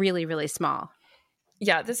 It's really, really small.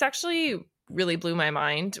 Yeah, this actually really blew my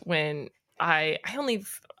mind when I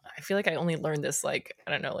feel like I only learned this like,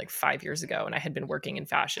 I don't know, like 5 years ago, and I had been working in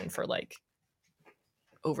fashion for like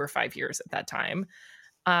over 5 years at that time.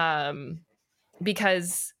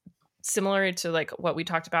 Because similar to like what we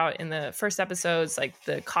talked about in the first episodes, like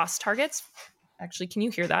the cost targets. Actually, can you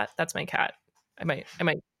hear that? That's my cat. I might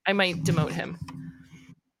demote him.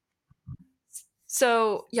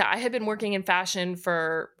 So yeah, I had been working in fashion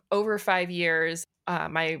for over 5 years.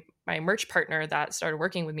 My merch partner that started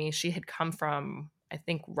working with me, she had come from, I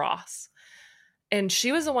think, Ross, and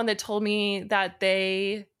she was the one that told me that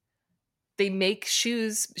they make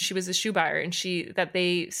shoes. She was a shoe buyer, and that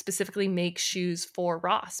they specifically make shoes for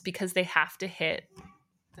Ross because they have to hit,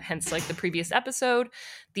 hence like the previous episode,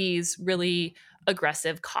 these really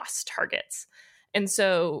aggressive cost targets. And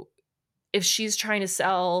so if she's trying to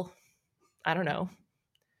sell, I don't know,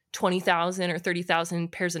 20,000 or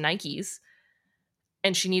 30,000 pairs of Nikes,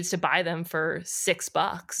 and she needs to buy them for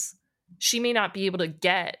 $6, she may not be able to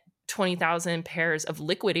get 20,000 pairs of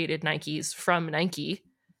liquidated Nikes from Nike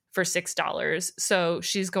for $6. So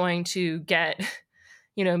she's going to get,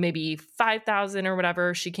 maybe 5,000 or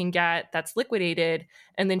whatever she can get that's liquidated.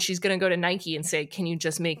 And then she's going to go to Nike and say, can you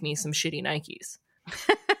just make me some shitty Nikes?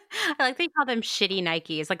 I like they call them shitty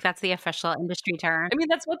Nikes. Like that's the official industry term. I mean,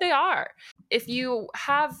 that's what they are. If you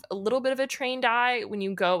have a little bit of a trained eye when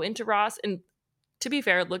you go into Ross, and to be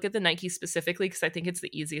fair, look at the Nike specifically, because I think it's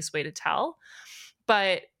the easiest way to tell.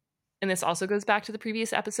 But, and this also goes back to the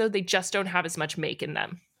previous episode, they just don't have as much make in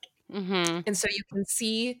them. Mm-hmm. And so you can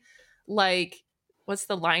see, like, what's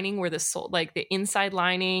the lining where the sole, like the inside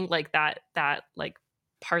lining, like that like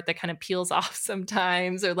part that kind of peels off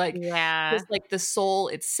sometimes, or like just like the sole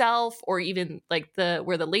itself, or even like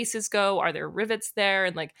where the laces go, are there rivets there,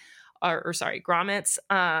 and like or sorry, grommets,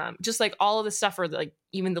 just like all of the stuff, or like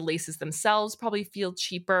even the laces themselves probably feel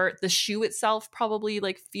cheaper. The shoe itself probably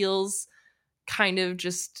like feels kind of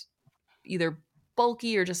just either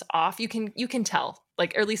bulky or just off. You can tell,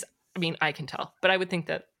 like, or at least, I mean, I can tell, but I would think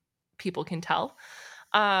that people can tell.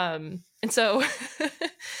 And so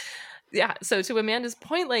yeah, so to Amanda's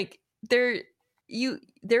point, like they're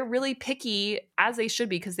really picky, as they should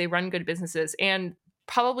be, because they run good businesses. And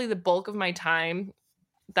probably the bulk of my time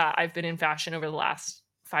that I've been in fashion over the last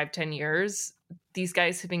 5-10 years, these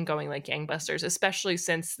guys have been going like gangbusters, especially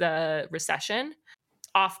since the recession.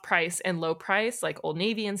 Off price and low price, like Old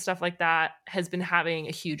Navy and stuff like that, has been having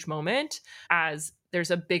a huge moment as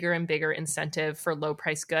there's a bigger and bigger incentive for low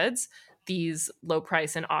price goods. These low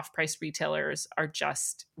price and off price retailers are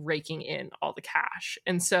just raking in all the cash.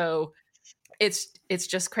 And so it's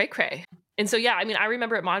just cray cray. And so, yeah, I mean, I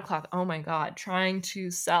remember at ModCloth, oh my God, trying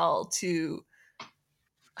to sell to,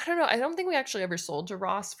 I don't know, I don't think we actually ever sold to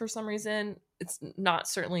Ross for some reason. It's not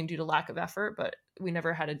certainly due to lack of effort, but we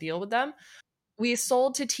never had a deal with them. We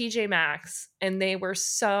sold to TJ Maxx, and they were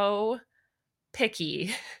so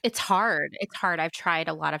picky. It's hard. I've tried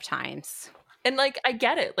a lot of times. And like, I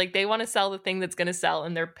get it. Like, they want to sell the thing that's going to sell,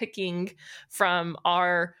 and they're picking from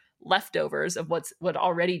our leftovers of what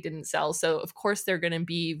already didn't sell. So of course they're going to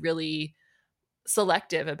be really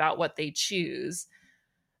selective about what they choose.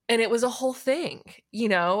 And it was a whole thing,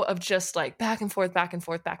 of just like back and forth, back and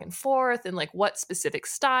forth, back and forth, and like what specific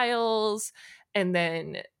styles. And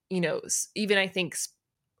then, even I think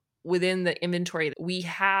within the inventory that we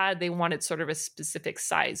had, they wanted sort of a specific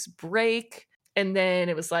size break. And then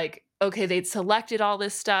it was like, okay, they'd selected all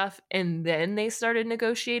this stuff, and then they started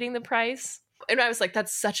negotiating the price. And I was like,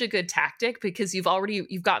 that's such a good tactic, because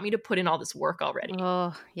you've got me to put in all this work already.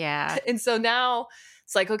 Oh, yeah. And so now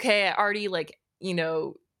it's like, okay, I already like,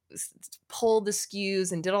 pulled the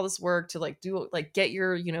SKUs and did all this work to like do like get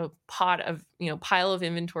your pot of pile of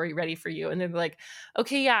inventory ready for you, and then like,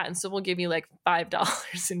 okay, yeah, and so we'll give you like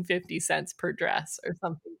 $5.50 per dress or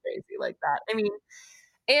something crazy like that. I mean,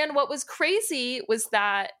 and what was crazy was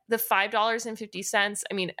that the $5.50,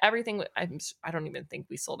 I mean, everything, I don't even think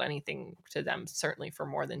we sold anything to them certainly for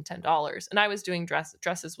more than $10. And I was doing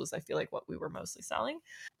dresses was, I feel like, what we were mostly selling.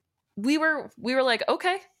 We were like,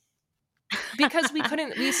 okay, because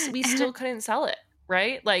we still couldn't sell it,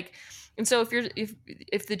 right? Like, and so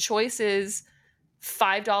if the choice is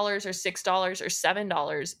 $5 or $6 or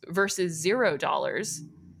 $7 versus $0,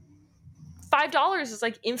 $5 is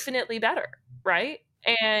like infinitely better, right?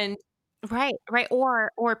 And right,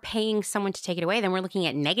 or paying someone to take it away, then we're looking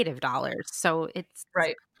at negative dollars. So it's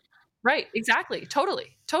right, exactly,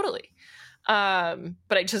 totally. But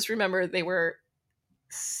I just remember they were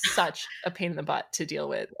such a pain in the butt to deal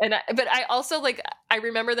with, but I also like, I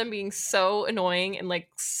remember them being so annoying and like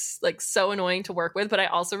so annoying to work with, but I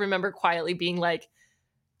also remember quietly being like,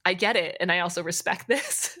 I get it, and I also respect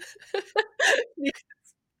this.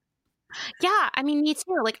 Yeah, I mean, me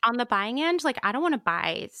too. Like on the buying end, like I don't want to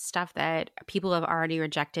buy stuff that people have already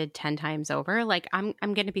rejected 10 times over. Like I'm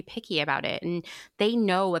going to be picky about it, and they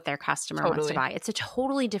know what their customer wants to Totally. buy. It's a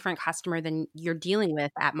totally different customer than you're dealing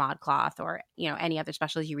with at ModCloth or, any other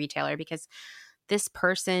specialty retailer, because this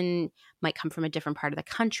person might come from a different part of the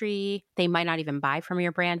country. They might not even buy from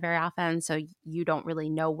your brand very often, so you don't really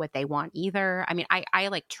know what they want either. I mean, I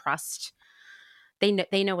like trust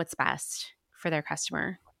they know what's best for their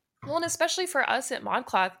customer. Well, and especially for us at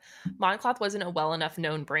ModCloth, ModCloth wasn't a well enough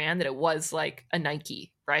known brand that it was like a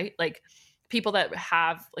Nike, right? Like people that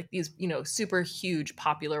have like these, super huge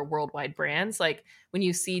popular worldwide brands, like when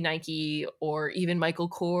you see Nike or even Michael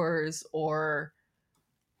Kors or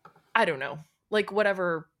I don't know, like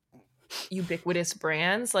whatever ubiquitous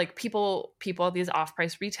brands, like people these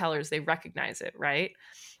off-price retailers, they recognize it, right?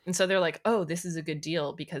 And so they're like, oh, this is a good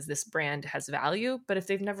deal because this brand has value. But if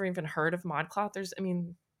they've never even heard of ModCloth,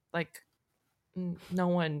 like no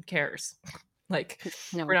one cares. Like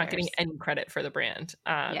No we're one not getting cares. any credit for the brand.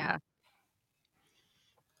 Yeah.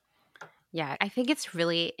 Yeah, I think it's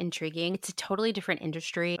really intriguing. It's a totally different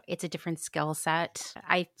industry. It's a different skill set.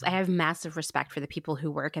 I have massive respect for the people who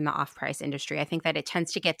work in the off-price industry. I think that it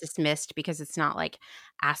tends to get dismissed because it's not like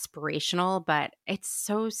aspirational, but it's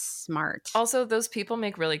so smart. Also, those people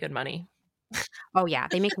make really good money. Oh yeah,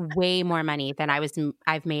 they make way more money than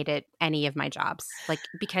I've made at any of my jobs. Like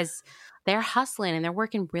because they're hustling and they're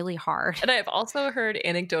working really hard. And I've also heard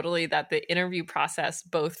anecdotally that the interview process,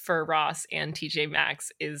 both for Ross and TJ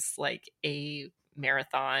Maxx, is like a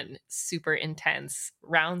marathon, super intense,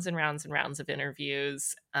 rounds and rounds and rounds of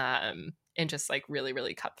interviews, and just like really,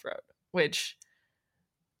 really cutthroat, which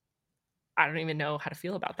I don't even know how to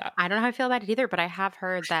feel about that. I don't know how I feel about it either, but I have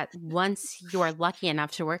heard that once you are lucky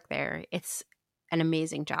enough to work there, it's an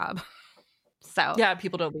amazing job. So Yeah,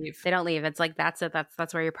 people don't leave. they don't leave. It's like that's it.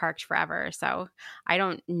 That's where you're parked forever. So I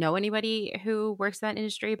don't know anybody who works in that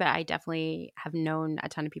industry, but I definitely have known a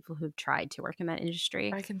ton of people who've tried to work in that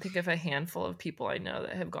industry. I can think of a handful of people I know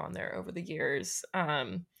that have gone there over the years,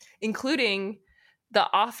 including the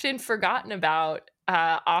often forgotten about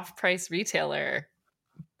off-price retailer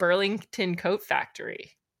Burlington Coat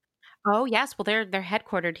Factory. Oh yes, well they're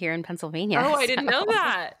headquartered here in Pennsylvania. Oh, I didn't know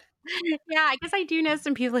that. Yeah, I guess I do know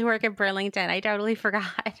some people who work at Burlington. I totally forgot.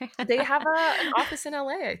 They have an office in LA,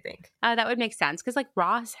 I think. That would make sense because like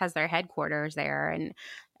Ross has their headquarters there, and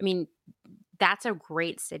I mean that's a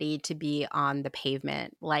great city to be on the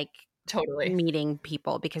pavement, like Totally. meeting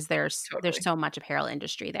people because there's Totally. so much apparel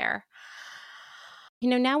industry there.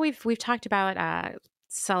 Now we've talked about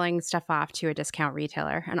selling stuff off to a discount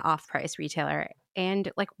retailer, an off-price retailer,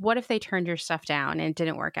 and like what if they turned your stuff down and it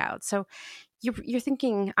didn't work out? So you're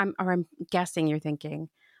thinking, I'm guessing you're thinking,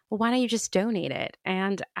 well, why don't you just donate it?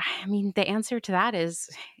 And I mean, the answer to that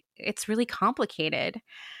is it's really complicated.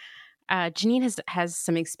 Janine has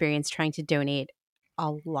some experience trying to donate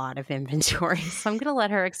a lot of inventory, so I'm going to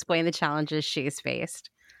let her explain the challenges she's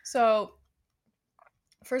faced. So,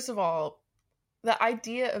 first of all, the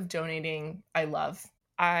idea of donating, I love.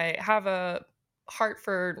 I have a heart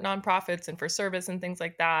for nonprofits and for service and things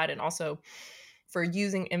like that, and also for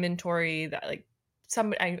using inventory that like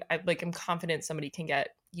I'm confident somebody can get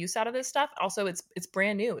use out of this stuff. Also, it's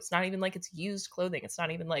brand new. It's not even like it's used clothing. It's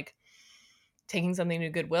not even like taking something to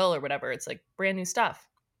Goodwill or whatever. It's like brand new stuff.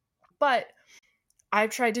 But I've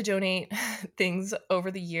tried to donate things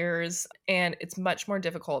over the years, and it's much more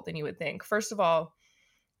difficult than you would think. First of all,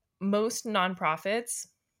 most nonprofits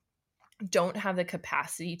don't have the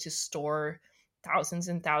capacity to store thousands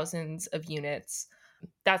and thousands of units.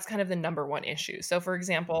 That's kind of the number one issue. So, for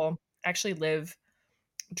example, I actually live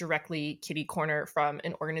directly kitty corner from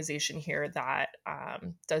an organization here that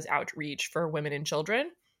does outreach for women and children.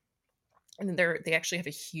 And they actually have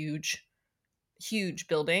a huge, huge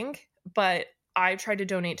building. But I tried to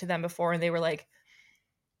donate to them before, and they were like,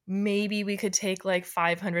 maybe we could take like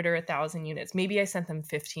 500 or 1,000 units. Maybe I sent them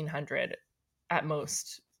 1,500 at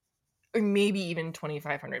most, or maybe even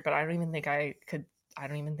 2,500. But I don't even think I could. I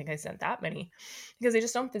don't even think I sent that many because they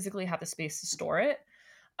just don't physically have the space to store it.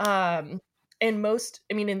 And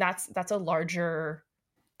that's a larger,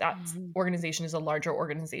 that organization is a larger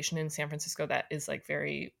organization in San Francisco that is like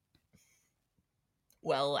very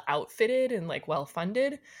well outfitted and like well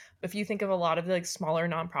funded. If you think of a lot of the like smaller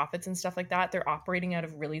nonprofits and stuff like that, they're operating out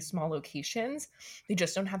of really small locations. They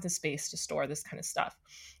just don't have the space to store this kind of stuff.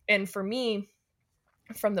 And for me,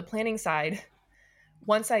 from the planning side,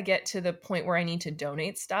 once I get to the point where I need to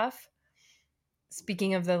donate stuff,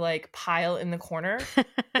 speaking of the like pile in the corner,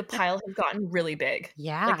 the pile has gotten really big.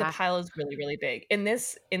 Yeah. Like the pile is really, really big. In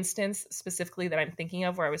this instance specifically that I'm thinking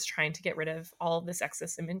of, where I was trying to get rid of all of this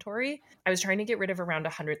excess inventory, I was trying to get rid of around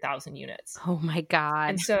 100,000 units. Oh my God.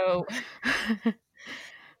 And so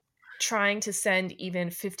trying to send even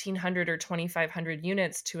 1,500 or 2,500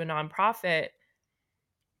 units to a nonprofit,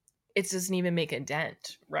 it doesn't even make a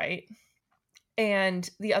dent, right? And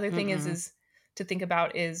the other thing is to think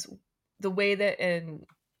about is the way that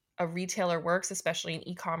a retailer works, especially an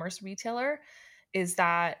e-commerce retailer, is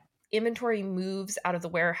that inventory moves out of the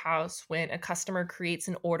warehouse when a customer creates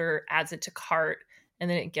an order, adds it to cart, and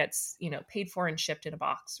then it gets, paid for and shipped in a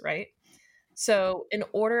box, right? So in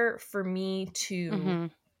order for me to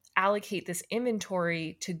allocate this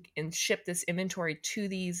inventory and ship this inventory to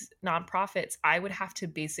these nonprofits, I would have to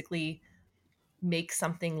basically make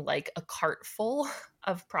something like a cart full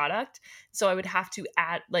of product. So I would have to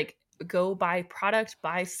go by product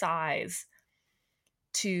by size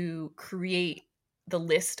to create the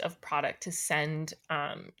list of product to send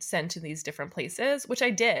to these different places, which I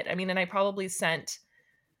did. I mean, and I probably sent,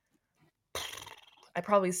 I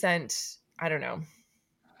don't know,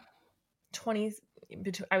 20,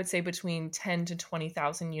 I would say between 10 to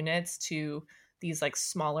 20,000 units to these like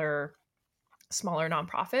smaller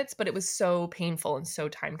nonprofits, but it was so painful and so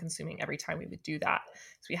time consuming every time we would do that.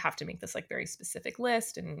 So we have to make this like very specific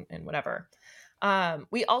list and whatever.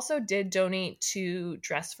 We also did donate to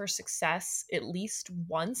Dress for Success at least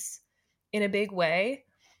once in a big way,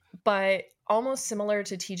 but almost similar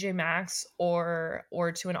to TJ Maxx or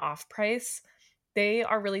to an Off Price. They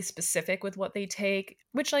are really specific with what they take,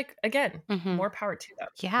 which, like, again, more power to them.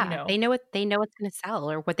 Yeah, they know what's going to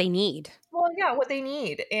sell or what they need. Well, yeah, what they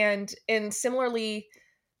need. And similarly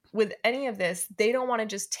with any of this, they don't want to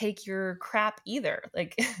just take your crap either.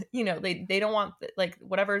 Like, they don't want, like,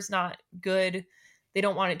 whatever's not good, they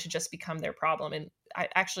don't want it to just become their problem. And I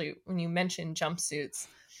actually, when you mentioned jumpsuits,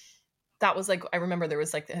 that was like, I remember there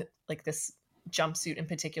was like this jumpsuit in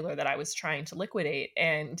particular that I was trying to liquidate,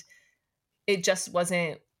 and it just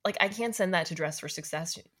wasn't like, I can't send that to Dress for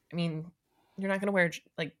Success. I mean, you're not going to wear,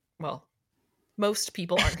 like, well, most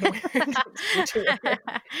people aren't going to wear it.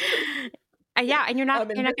 Yeah, and you're not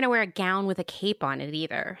going to wear a gown with a cape on it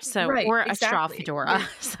either. So, right, or a exactly. straw fedora.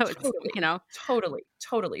 So it's,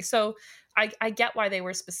 Totally. So I get why they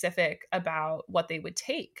were specific about what they would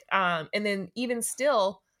take. And then even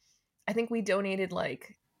still, I think we donated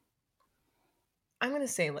like, I'm going to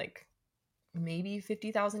say like maybe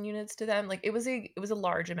 50,000 units to them. Like it was a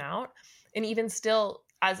large amount. And even still,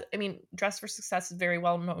 Dress for Success is a very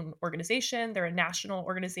well-known organization. They're a national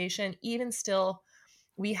organization. Even still,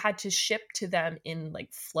 we had to ship to them in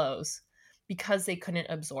like flows because they couldn't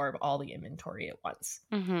absorb all the inventory at once.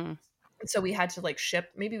 So we had to like ship,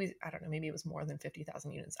 maybe it was more than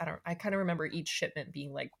 50,000 units. I kind of remember each shipment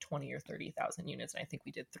being like 20 or 30,000 units. And I think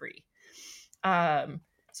we did 3.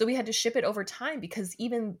 So we had to ship it over time because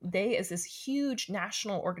even they, as this huge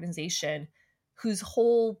national organization whose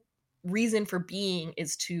whole reason for being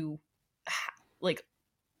is to like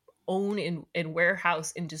own and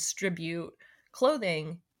warehouse and distribute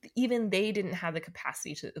clothing, even they didn't have the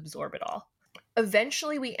capacity to absorb it all.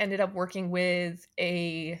 Eventually, we ended up working with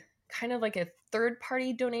a kind of like a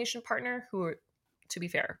third-party donation partner who, to be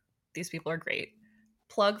fair, these people are great.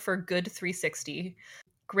 Plug for Good 360.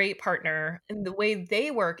 Great partner. And the way they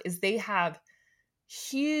work is they have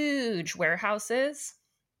huge warehouses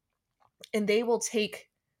and they will take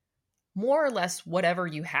more or less whatever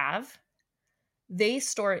you have. They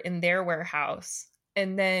store it in their warehouse,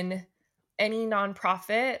 and then any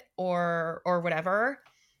nonprofit or whatever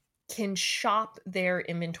can shop their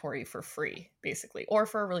inventory for free, basically, or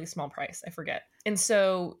for a really small price. I forget. And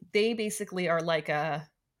so they basically are like a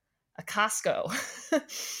Costco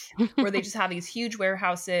where they just have these huge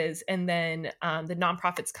warehouses, and then the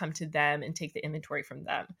nonprofits come to them and take the inventory from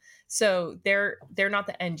them. So they're not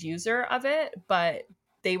the end user of it, but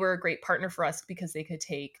they were a great partner for us because they could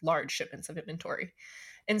take large shipments of inventory.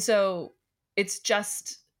 And so it's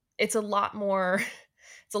a lot more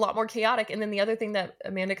chaotic. And then the other thing that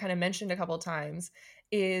Amanda kind of mentioned a couple of times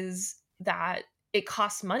is that it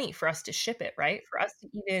costs money for us to ship it, right?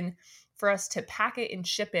 For us to pack it and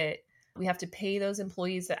ship it, we have to pay those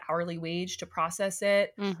employees the hourly wage to process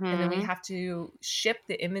it. And then we have to ship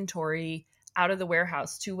the inventory out of the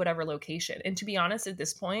warehouse to whatever location. And to be honest, at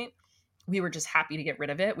this point, we were just happy to get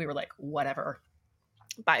rid of it. We were like, whatever,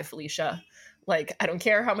 bye, Felicia. Like, I don't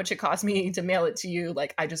care how much it cost me to mail it to you.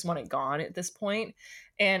 Like, I just want it gone at this point.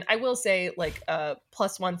 And I will say, like,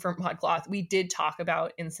 +1 for ModCloth, we did talk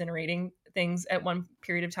about incinerating things at one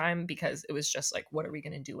period of time because it was just like, what are we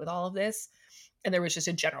going to do with all of this? And there was just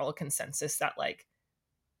a general consensus that like,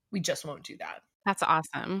 we just won't do that. That's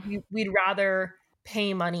awesome. We'd rather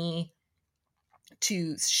pay money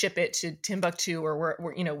to ship it to Timbuktu or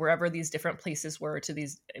wherever these different places were to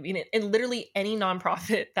these, I mean, and literally any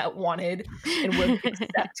nonprofit that wanted and would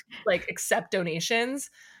accept donations,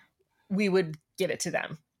 we would give it to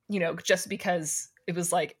them, just because it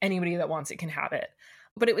was like anybody that wants it can have it.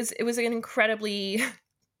 But it was an incredibly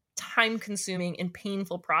time consuming and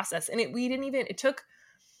painful process. And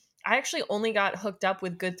I actually only got hooked up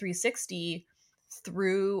with Good 360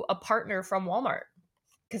 through a partner from Walmart,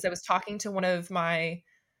 because I was talking to one of my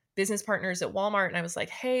business partners at Walmart and I was like,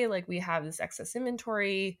 hey, like we have this excess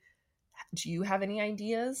inventory. Do you have any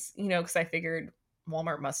ideas? Because I figured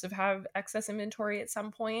Walmart must have excess inventory at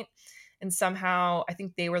some point. And somehow I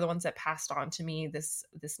think they were the ones that passed on to me this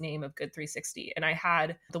name of Good 360. And I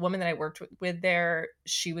had the woman that I worked with there,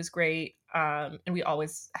 she was great. And we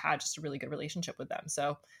always had just a really good relationship with them.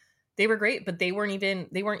 So they were great, but they weren't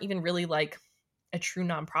even really like a true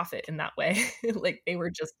nonprofit in that way. Like they were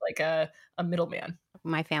just like a middleman.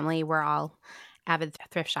 My family, we're all avid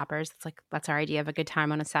thrift shoppers. It's like, that's our idea of a good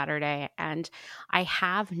time on a Saturday. And I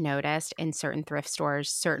have noticed in certain thrift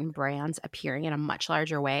stores, certain brands appearing in a much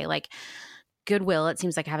larger way. Like Goodwill, it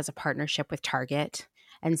seems like it has a partnership with Target.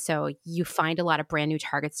 And so you find a lot of brand new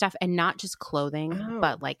Target stuff, and not just clothing,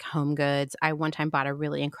 but like home goods. I one time bought a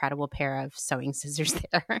really incredible pair of sewing scissors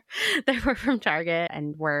there. They were from Target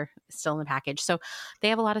and were still in the package. So they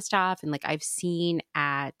have a lot of stuff. And like I've seen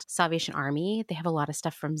at Salvation Army, they have a lot of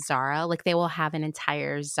stuff from Zara. Like they will have an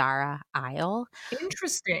entire Zara aisle.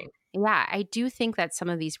 Interesting. Yeah, I do think that some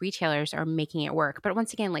of these retailers are making it work. But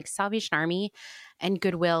once again, like Salvation Army and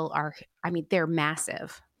Goodwill they're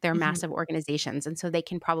massive. They're massive organizations. And so they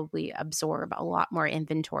can probably absorb a lot more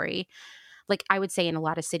inventory. Like I would say in a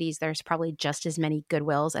lot of cities, there's probably just as many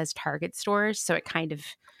Goodwills as Target stores. So it kind of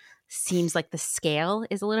seems like the scale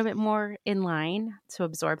is a little bit more in line to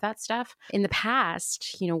absorb that stuff. In the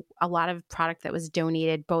past, a lot of product that was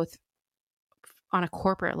donated both on a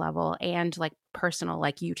corporate level and like personal,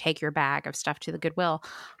 like you take your bag of stuff to the Goodwill,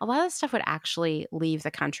 a lot of the stuff would actually leave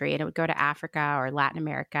the country and it would go to Africa or Latin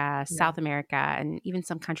America, South America, and even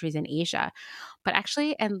some countries in Asia. But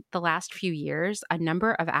actually in the last few years, a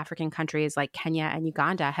number of African countries like Kenya and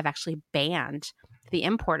Uganda have actually banned the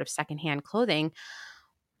import of secondhand clothing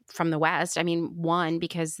from the West. I mean, one,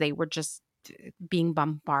 because they were just being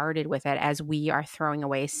bombarded with it as we are throwing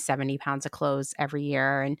away 70 pounds of clothes every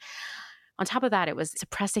year. And on top of that, it was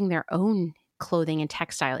suppressing their own clothing and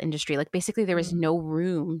textile industry. Like basically there was no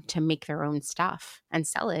room to make their own stuff and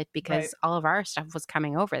sell it because all of our stuff was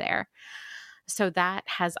coming over there. So that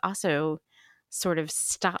has also sort of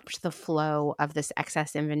stopped the flow of this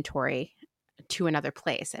excess inventory to another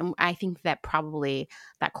place. And I think that probably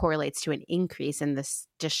that correlates to an increase in this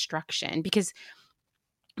destruction, because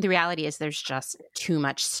the reality is there's just too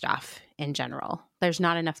much stuff in general. There's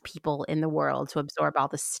not enough people in the world to absorb all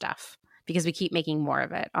this stuff, because we keep making more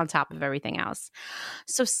of it on top of everything else.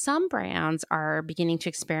 So some brands are beginning to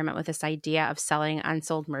experiment with this idea of selling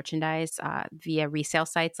unsold merchandise via resale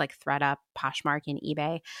sites like ThredUp, Poshmark, and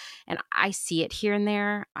eBay. And I see it here and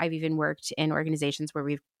there. I've even worked in organizations where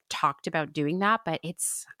we've talked about doing that, but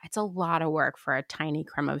it's a lot of work for a tiny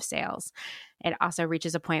crumb of sales. It also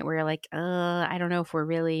reaches a point where you're like, I don't know if we're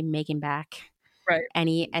really making back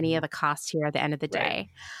any of the costs here at the end of the day.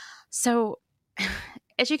 So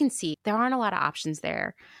as you can see, there aren't a lot of options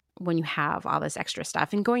there when you have all this extra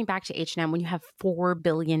stuff. And going back to H&M, when you have $4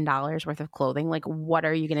 billion worth of clothing, like what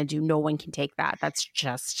are you going to do? No one can take that. That's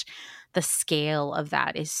just, the scale of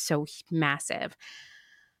that is so massive.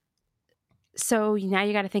 So now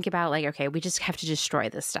you got to think about like, okay, we just have to destroy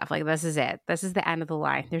this stuff. Like this is it. This is the end of the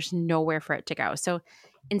line. There's nowhere for it to go. So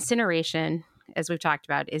incineration, as we've talked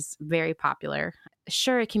about, is very popular.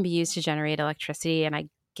 Sure, it can be used to generate electricity, and I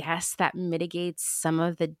guess that mitigates some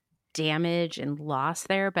of the damage and loss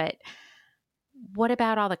there. But what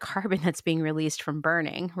about all the carbon that's being released from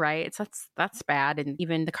burning, right? So that's bad. And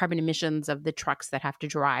even the carbon emissions of the trucks that have to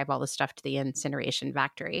drive all the stuff to the incineration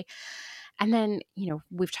factory. And then,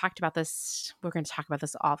 we've talked about this, we're going to talk about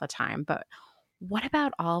this all the time, but what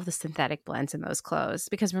about all of the synthetic blends in those clothes?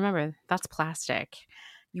 Because remember, that's plastic.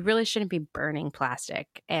 You really shouldn't be burning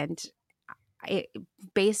plastic. And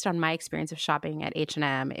based on my experience of shopping at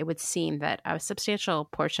H&M, it would seem that a substantial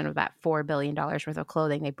portion of that $4 billion worth of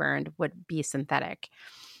clothing they burned would be synthetic.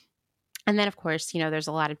 And then, of course, there's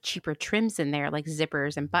a lot of cheaper trims in there, like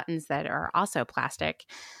zippers and buttons that are also plastic.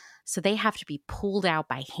 So they have to be pulled out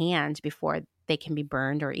by hand before they can be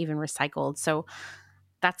burned or even recycled. So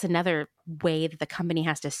that's another way that the company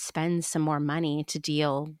has to spend some more money to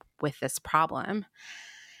deal with this problem.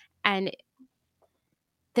 And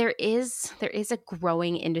there is a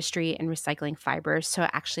growing industry in recycling fibers, so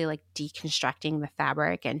actually like deconstructing the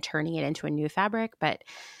fabric and turning it into a new fabric, but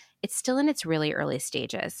it's still in its really early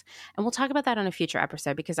stages. And we'll talk about that on a future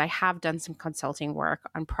episode because I have done some consulting work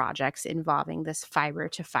on projects involving this fiber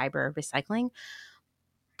to fiber recycling,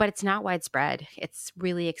 but it's not widespread. It's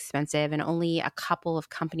really expensive, and only a couple of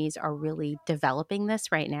companies are really developing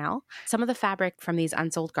this right now. Some of the fabric from these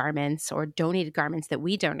unsold garments or donated garments that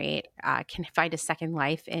we donate can find a second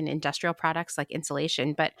life in industrial products like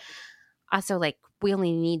insulation, but also like we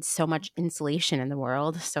only need so much insulation in the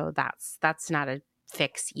world, so that's not a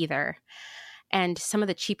fix either. And some of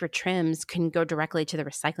the cheaper trims can go directly to the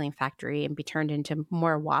recycling factory and be turned into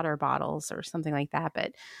more water bottles or something like that.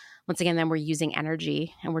 But once again, then we're using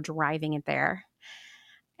energy and we're driving it there.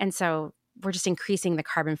 And so we're just increasing the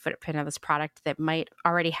carbon footprint of this product that might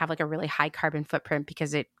already have like a really high carbon footprint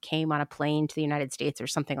because it came on a plane to the United States or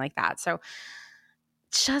something like that. So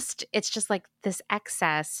it's just like this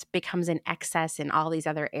excess becomes an excess in all these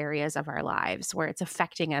other areas of our lives where it's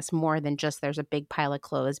affecting us more than just there's a big pile of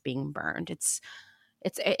clothes being burned.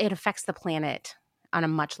 It affects the planet on a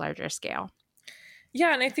much larger scale.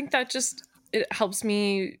 Yeah, and I think that just it helps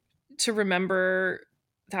me to remember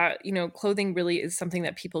that, you know, clothing really is something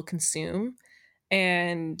that people consume,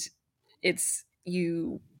 and it's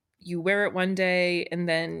you wear it one day and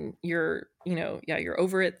then you're, you know, yeah, you're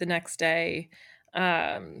over it the next day.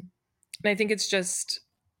 And I think it's just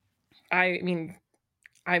I mean,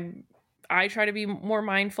 I try to be more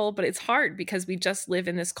mindful, but it's hard because we just live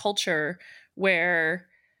in this culture where,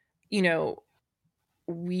 you know,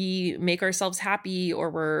 we make ourselves happy, or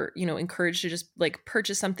we're, you know, encouraged to just like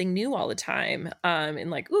purchase something new all the time,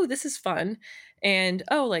 and like, ooh, this is fun, and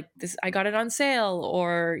oh, like this, I got it on sale,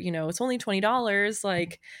 or, you know, it's only $20,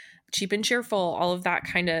 like cheap and cheerful. All of that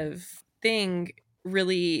kind of thing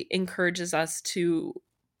really encourages us to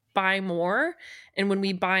buy more, and when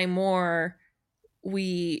we buy more,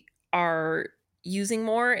 we are using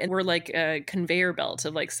more, and we're like a conveyor belt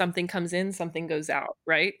of like something comes in, something goes out,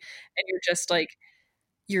 right? And you're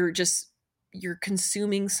just you're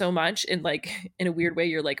consuming so much, and like in a weird way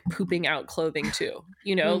you're like pooping out clothing too,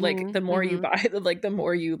 you know. Like the more you buy, the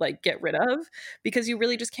more you like get rid of, because you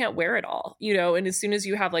really just can't wear it all, you know. And as soon as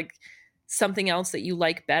you have like something else that you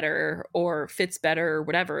like better or fits better or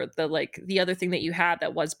whatever, the other thing that you had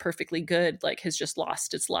that was perfectly good like has just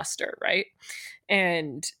lost its luster, right?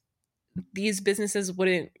 And these businesses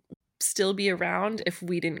wouldn't still be around if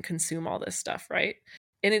we didn't consume all this stuff, right?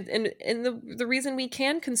 And the reason we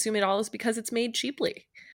can consume it all is because it's made cheaply.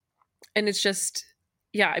 And it's just,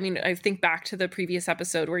 yeah, I mean, I think back to the previous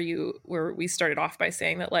episode where we started off by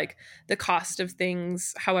saying that like the cost of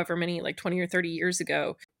things, however many, like 20 or 30 years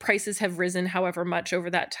ago, prices have risen however much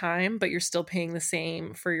over that time, but you're still paying the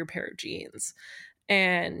same for your pair of jeans.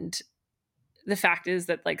 And the fact is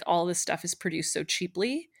that like all this stuff is produced so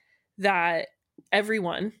cheaply that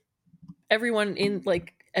everyone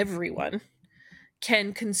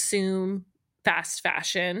can consume fast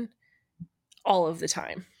fashion all of the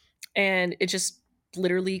time. And it just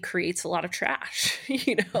literally creates a lot of trash,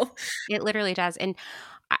 you know? It literally does. And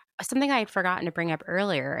something I had forgotten to bring up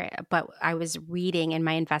earlier, but I was reading in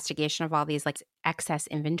my investigation of all these like excess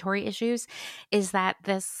inventory issues, is that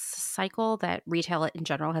this cycle that retail in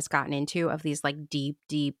general has gotten into of these like deep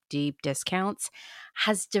discounts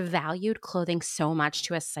has devalued clothing so much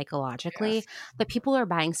to us psychologically that people are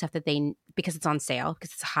buying stuff that because it's on sale,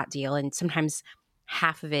 because it's a hot deal, and sometimes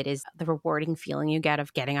half of it is the rewarding feeling you get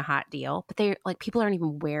of getting a hot deal, but they like people aren't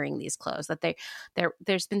even wearing these clothes. That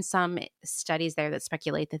there's been some studies there that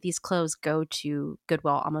speculate that these clothes go to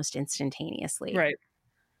Goodwill almost instantaneously, right?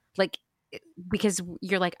 Like because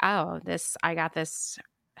you're like, oh, I got this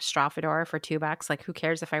straw fedora for $2. Like, who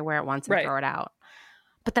cares if I wear it once and throw it out?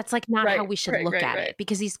 But that's like not how we should look at it,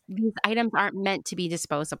 because these items aren't meant to be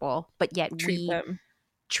disposable, but yet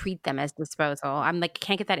treat them as disposal. I'm like,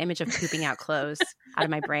 can't get that image of pooping out clothes out of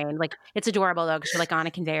my brain. Like, it's adorable though, because you're like on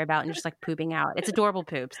a conveyor belt and you're just like pooping out. It's adorable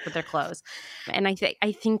poops, but they're clothes. And I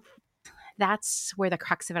think that's where the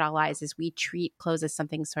crux of it all lies, is we treat clothes as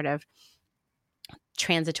something sort of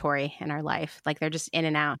transitory in our life. Like they're just in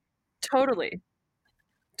and out. Totally.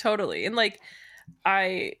 And like,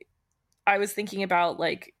 I was thinking about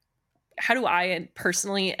like, how do I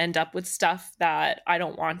personally end up with stuff that I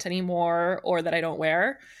don't want anymore or that I don't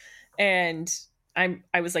wear? And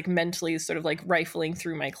I was like mentally sort of like rifling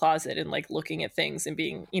through my closet and like looking at things and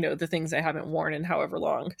being, you know, the things I haven't worn in however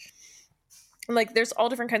long. And like, there's all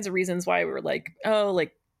different kinds of reasons why we were like, oh,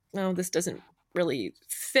 like, no, this doesn't really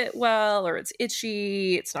fit well, or it's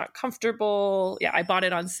itchy, it's not comfortable. Yeah, I bought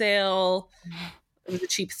it on sale. It was a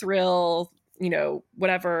cheap thrill,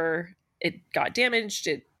 whatever. It got damaged,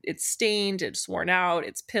 it's stained, it's worn out,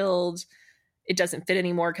 it's pilled. It doesn't fit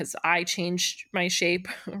anymore because I changed my shape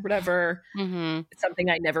or whatever. Mm-hmm. It's something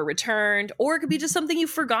I never returned, or it could be just something you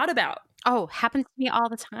forgot about. Oh, happens to me all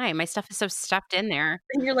the time. My stuff is so stuffed in there.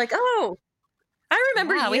 And you're like, oh, I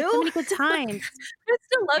remember Yeah, we had so you. many good times. I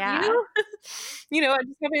still love Yeah. you. I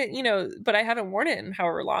just haven't, but I haven't worn it in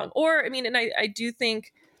however long. Or, I mean, and I do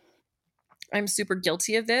think I'm super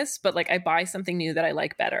guilty of this, but like I buy something new that I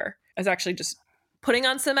like better. I was actually just putting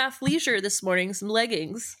on some athleisure this morning, some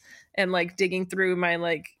leggings, and like digging through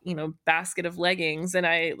my basket of leggings, and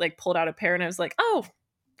I like pulled out a pair and I was like, oh,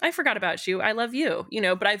 I forgot about you. I love you,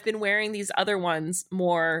 but I've been wearing these other ones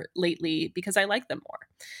more lately because I like them more.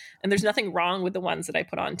 And there's nothing wrong with the ones that I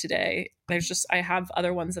put on today. I have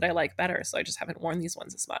other ones that I like better. So I just haven't worn these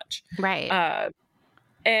ones as much. Right.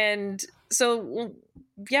 And so,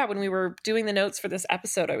 yeah, when we were doing the notes for this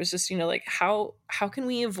episode, I was just, like, how can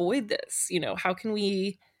we avoid this?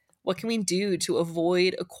 What can we do to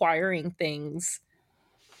avoid acquiring things,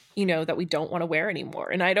 that we don't want to wear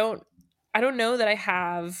anymore? And I don't know that I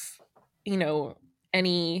have,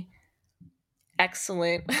 any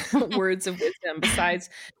excellent words of wisdom besides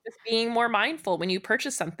just being more mindful when you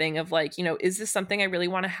purchase something of like, is this something I really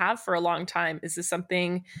want to have for a long time? Is this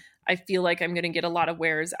something I feel like I'm going to get a lot of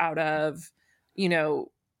wears out of? Do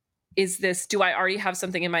I already have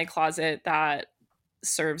something in my closet that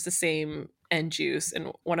serves the same end use?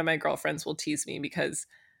 And one of my girlfriends will tease me because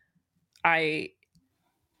I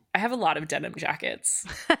have a lot of denim jackets.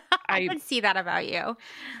 I can see that about you.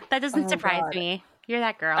 That doesn't surprise me. You're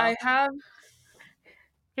that girl.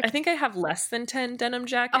 I think I have less than 10 denim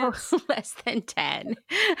jackets. Oh, less than 10.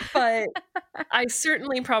 But I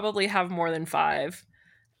certainly probably have more than 5.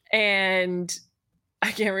 And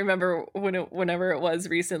I can't remember whenever it was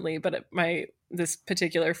recently, but this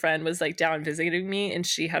particular friend was like down visiting me and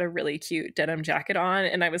she had a really cute denim jacket on.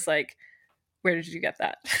 And I was like, where did you get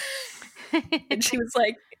that? And she was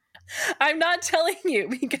like, I'm not telling you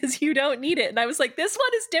because you don't need it. And I was like, this one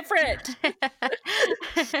is different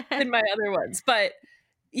than my other ones. But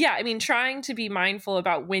yeah, I mean, trying to be mindful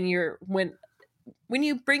about when you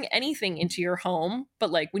bring anything into your home, but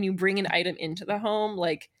like when you bring an item into the home,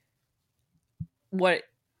 like what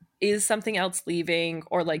is something else leaving,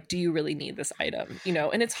 or like, do you really need this item?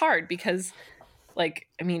 And it's hard because like,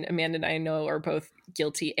 I mean, Amanda and I know are both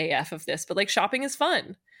guilty AF of this, but like shopping is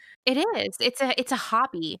fun. It is. It's a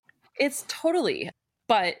hobby. It's totally.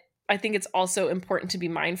 But I think it's also important to be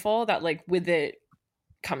mindful that like with it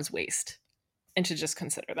comes waste. And to just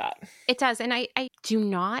consider that. It does. And I do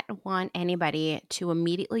not want anybody to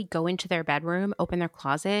immediately go into their bedroom, open their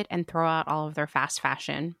closet, and throw out all of their fast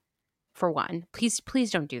fashion, for one. Please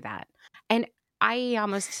don't do that. And I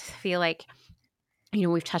almost feel like,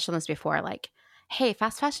 we've touched on this before, like, hey,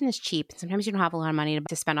 fast fashion is cheap. Sometimes you don't have a lot of money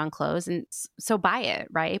to spend on clothes, and so buy it,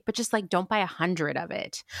 right? But just like, don't buy 100 of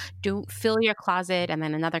it. Don't fill your closet and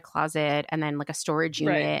then another closet and then like a storage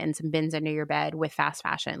unit and some bins under your bed with fast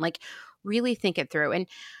fashion. Like, really think it through. And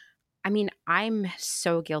I mean, I'm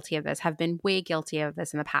so guilty of this, have been way guilty of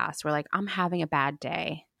this in the past, where like, I'm having a bad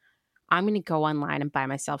day. I'm going to go online and buy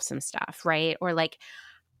myself some stuff, right? Or like,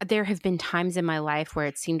 there have been times in my life where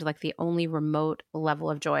it seemed like the only remote level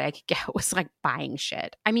of joy I could get was like buying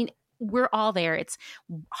shit. I mean, we're all there. It's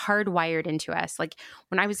hardwired into us. Like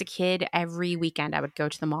when I was a kid, every weekend I would go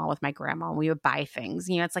to the mall with my grandma and we would buy things.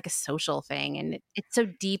 It's like a social thing, and it's so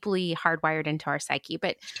deeply hardwired into our psyche.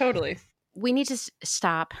 But totally, we need to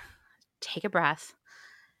stop, take a breath,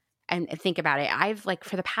 and think about it. I've like,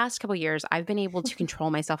 for the past couple of years, I've been able to control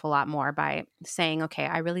myself a lot more by saying, okay,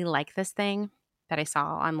 I really like this thing that I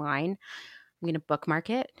saw online. I'm going to bookmark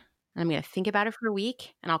it and I'm going to think about it for a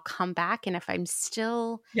week, and I'll come back. And if I'm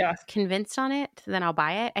still convinced on it, then I'll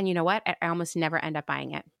buy it. And you know what? I almost never end up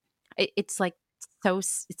buying it. It's like,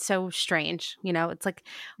 it's so strange. It's like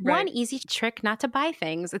one easy trick not to buy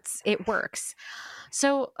things. It works.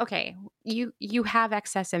 So, okay, you have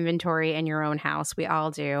excess inventory in your own house. We all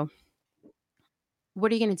do.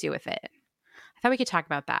 What are you going to do with it? I thought we could talk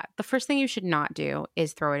about that. The first thing you should not do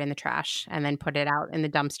is throw it in the trash and then put it out in the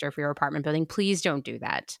dumpster for your apartment building. Please don't do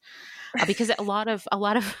that, because a lot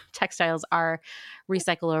of textiles are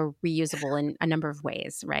recyclable or reusable in a number of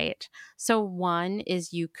ways, right? So one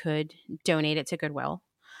is you could donate it to Goodwill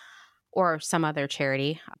or some other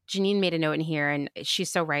charity. Janine made a note in here, and she's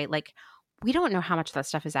so right. Like, we don't know how much of that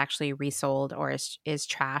stuff is actually resold or is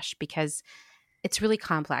trash, because it's really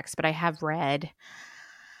complex. But I have read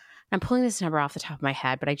I'm pulling this number off the top of my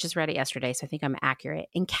head, but I just read it yesterday, so I think I'm accurate.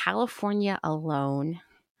 In California alone,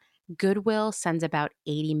 Goodwill sends about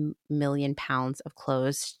 80 million pounds of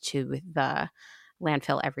clothes to the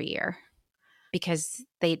landfill every year because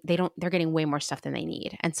they're getting way more stuff than they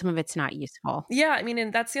need, and some of it's not useful. Yeah, I mean,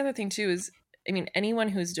 and that's the other thing too is, I mean, anyone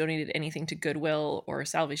who's donated anything to Goodwill or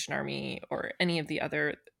Salvation Army or any of the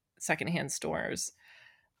other secondhand stores,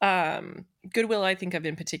 Goodwill I think of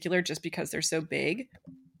in particular just because they're so big.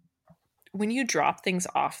 When you drop things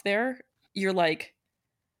off there, you're like,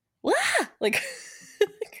 "Wah!" Like,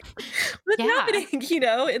 what's happening?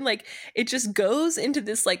 And like it just goes into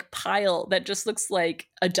this like pile that just looks like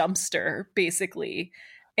a dumpster, basically.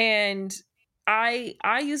 And I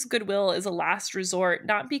use Goodwill as a last resort,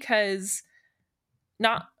 not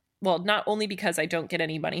not only because I don't get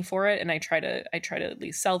any money for it, and I try to at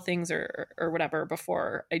least sell things or whatever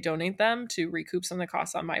before I donate them to recoup some of the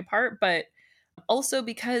costs on my part, but also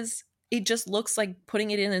because it just looks like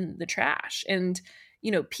putting it in the trash. And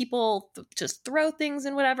people just throw things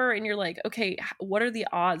and whatever, and you're like, okay, what are the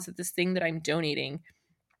odds that this thing that I'm donating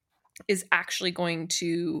is actually going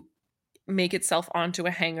to make itself onto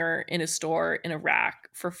a hanger in a store in a rack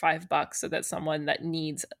for $5 so that someone that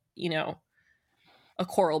needs a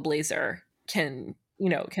coral blazer can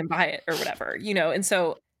buy it or whatever. And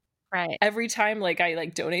so Right. every time like I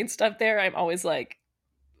like donate stuff there, I'm always like,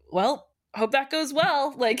 well, hope that goes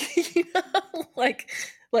well. Like,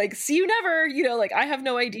 like see you never, like I have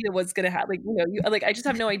no idea what's going to happen. Like, I just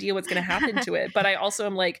have no idea what's going to happen to it. But I also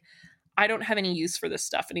am like, I don't have any use for this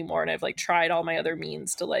stuff anymore. And I've like tried all my other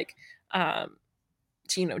means to like,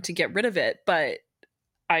 to get rid of it. But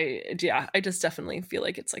I just definitely feel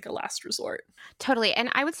like it's like a last resort. Totally. And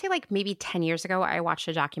I would say like maybe 10 years ago, I watched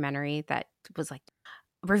a documentary that was like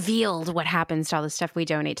revealed what happens to all the stuff we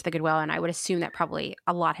donate to the Goodwill. And I would assume that probably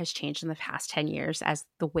a lot has changed in the past 10 years as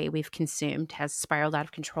the way we've consumed has spiraled out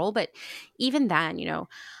of control. But even then,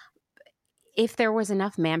 if there was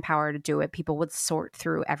enough manpower to do it, people would sort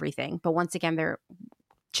through everything. But once again, there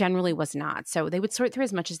generally was not. So they would sort through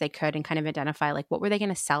as much as they could and kind of identify like what were they going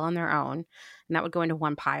to sell on their own. And that would go into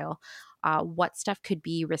one pile. What stuff could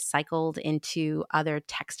be recycled into other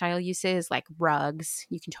textile uses like rugs.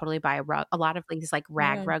 You can totally buy a rug. A lot of these like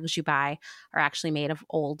rag rugs you buy are actually made of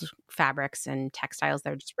old fabrics and textiles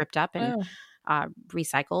that are just ripped up and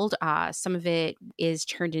recycled. Some of it is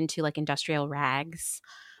turned into like industrial rags.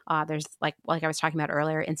 There's like I was talking about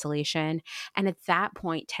earlier, insulation. And at that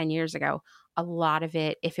point, 10 years ago, a lot of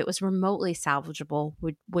it, if it was remotely salvageable,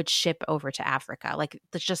 would ship over to Africa. Like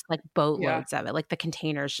there's just like boatloads of it, like the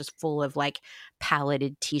containers just full of like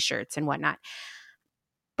palleted t-shirts and whatnot.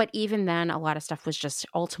 But even then, a lot of stuff was just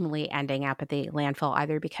ultimately ending up at the landfill,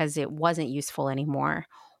 either because it wasn't useful anymore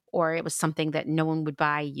or it was something that no one would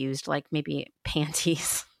buy used, like maybe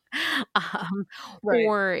panties. Right.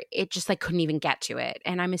 Or it just like couldn't even get to it.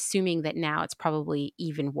 And I'm assuming that now it's probably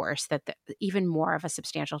even worse, that even more of a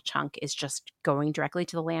substantial chunk is just going directly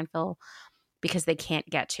to the landfill because they can't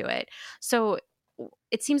get to it. So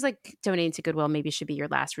it seems like donating to Goodwill maybe should be your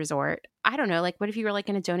last resort. I don't know. Like, what if you were like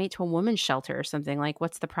going to donate to a women's shelter or something? Like,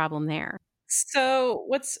 what's the problem there? So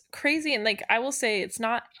what's crazy, and like I will say it's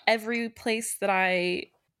not every place that I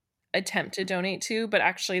attempt to donate to, but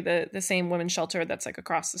actually the same women's shelter that's like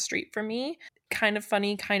across the street from me, kind of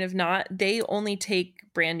funny, kind of not, they only take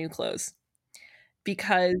brand new clothes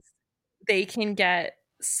because they can get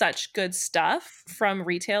such good stuff from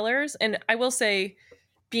retailers. And I will say,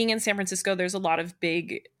 being in San Francisco, there's a lot of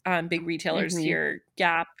big retailers here.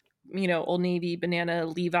 Gap, Old Navy, Banana,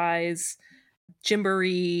 Levi's,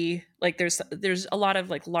 Gymboree. Like there's a lot of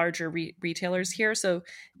like larger retailers here, so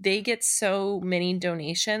they get so many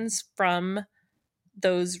donations from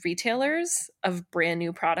those retailers of brand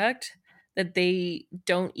new product that they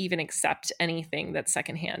don't even accept anything that's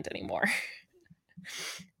secondhand anymore.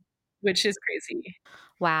 Which is crazy.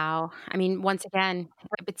 Wow. I mean, once again,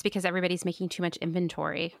 it's because everybody's making too much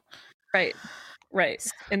inventory. Right.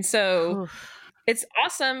 And so it's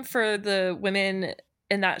awesome for the women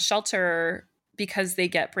in that shelter because they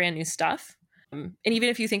get brand new stuff. And even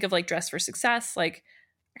if you think of like Dress for Success, like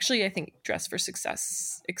actually I think Dress for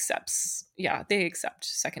Success they accept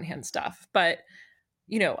secondhand stuff. But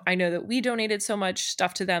I know that we donated so much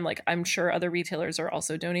stuff to them. Like I'm sure other retailers are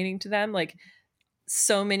also donating to them. Like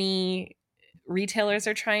so many retailers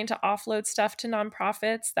are trying to offload stuff to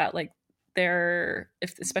nonprofits that like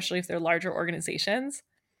especially if they're larger organizations,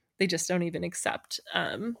 they just don't even accept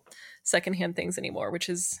secondhand things anymore, which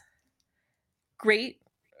is great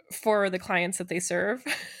for the clients that they serve.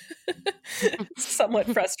 Somewhat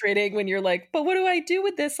frustrating when you're like, but what do I do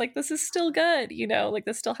with this? Like, this is still good, like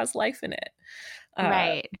this still has life in it.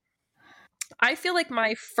 Right. I feel like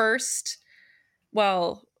my first,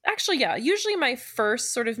 well, actually, yeah, usually my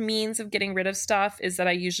first sort of means of getting rid of stuff is that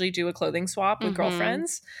I usually do a clothing swap with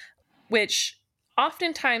girlfriends, which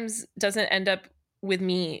oftentimes doesn't end up with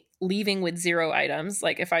me leaving with 0 items.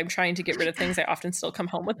 Like if I'm trying to get rid of things, I often still come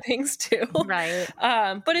home with things too. Right.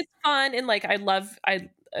 But it's fun. And like, I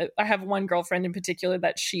have one girlfriend in particular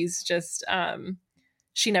that she's just,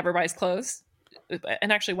 she never buys clothes.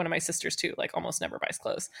 And actually one of my sisters too, like almost never buys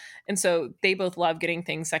clothes. And so they both love getting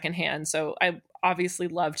things secondhand. So I obviously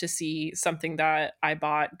love to see something that I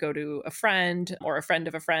bought go to a friend or a friend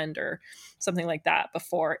of a friend or something like that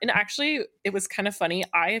before. And actually it was kind of funny.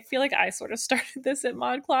 I feel like I sort of started this at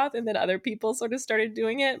ModCloth and then other people sort of started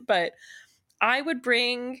doing it. But I would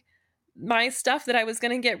bring my stuff that I was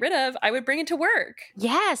going to get rid of, I would bring it to work.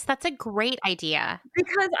 Yes, that's a great idea.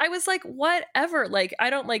 Because I was like, whatever. Like, I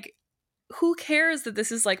don't like, who cares that this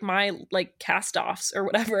is like my like cast offs or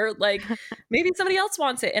whatever? Like maybe somebody else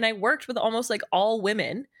wants it. And I worked with almost like all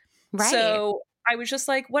women. Right. So I was just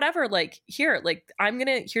like, whatever, like here, like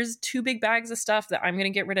here's 2 big bags of stuff that I'm going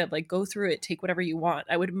to get rid of. Like go through it, take whatever you want.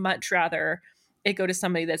 I would much rather it go to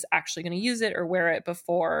somebody that's actually going to use it or wear it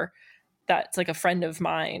before that's like a friend of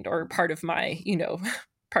mine or part of my,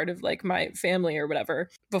 part of like my family or whatever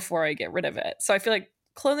before I get rid of it. So I feel like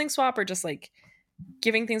clothing swap or just like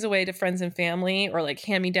giving things away to friends and family or like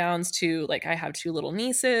hand-me-downs to like I have 2 little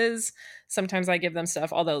nieces. Sometimes I give them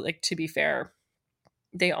stuff, although like to be fair,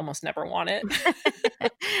 they almost never want it.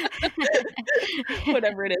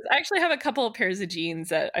 Whatever it is. I actually have a couple of pairs of jeans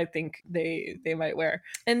that I think they might wear.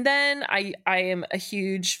 And then I am a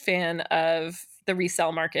huge fan of the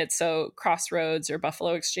resale market, so Crossroads or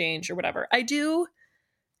Buffalo Exchange or whatever. I do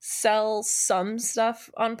sell some stuff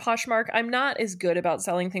on Poshmark. I'm not as good about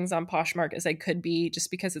selling things on Poshmark as I could be just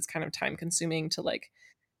because it's kind of time consuming to like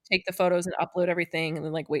take the photos and upload everything and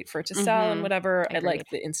then like wait for it to sell and whatever. Agreed. I like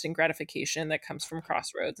the instant gratification that comes from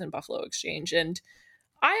Crossroads and Buffalo Exchange. And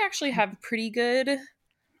I actually have pretty good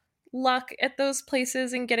luck at those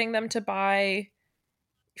places and getting them to buy,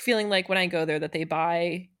 feeling like when I go there that they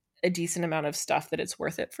buy a decent amount of stuff that it's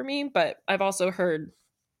worth it for me. But I've also heard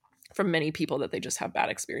from many people that they just have bad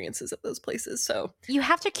experiences at those places. So you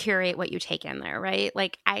have to curate what you take in there, right?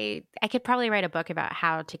 Like I could probably write a book about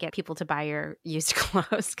how to get people to buy your used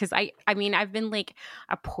clothes because I mean I've been like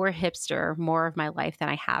a poor hipster more of my life than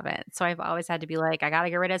I haven't. So I've always had to be like I got to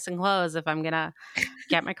get rid of some clothes if I'm going to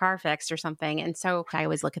get my car fixed or something. And so I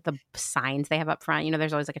always look at the signs they have up front.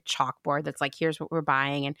 There's always like a chalkboard that's like here's what we're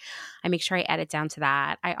buying and I make sure I edit down to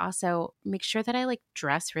that. I also make sure that I like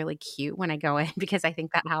dress really cute when I go in because I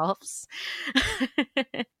think that helps.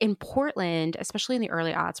 In Portland, especially in the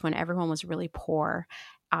early aughts when everyone was really poor,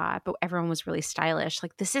 but everyone was really stylish,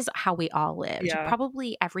 like this is how we all lived. Yeah.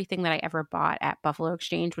 Probably everything that I ever bought at Buffalo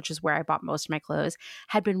Exchange, which is where I bought most of my clothes,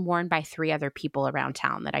 had been worn by 3 other people around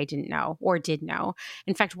town that I didn't know or did know.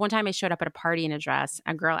 In fact, one time I showed up at a party in a dress.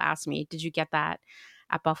 A girl asked me, "Did you get that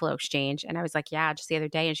at Buffalo Exchange?" And I was like, "Yeah, just the other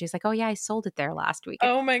day." And she's like, "Oh yeah, I sold it there last week."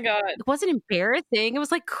 Oh my God. It wasn't embarrassing. It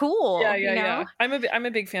was like cool. Yeah. I'm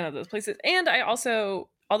a big fan of those places. And I also,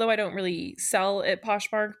 although I don't really sell at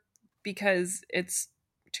Poshmark because it's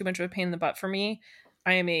too much of a pain in the butt for me,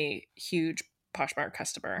 I am a huge Poshmark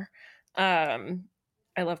customer. I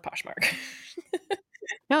love Poshmark.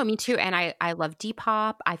 No, me too. And I love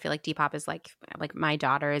Depop. I feel like Depop is like my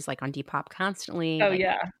daughter is like on Depop constantly. Oh like,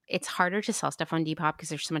 yeah. It's harder to sell stuff on Depop because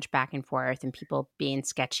there's so much back and forth and people being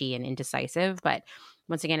sketchy and indecisive. But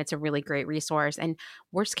once again, it's a really great resource. And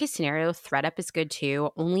worst case scenario, ThreadUp is good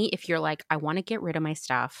too. Only if you're like, I want to get rid of my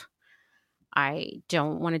stuff. I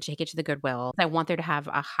don't want to take it to the Goodwill. I want there to have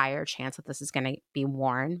a higher chance that this is going to be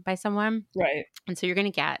worn by someone. Right. And so you're going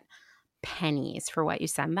to get pennies for what you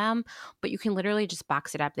send them, but you can literally just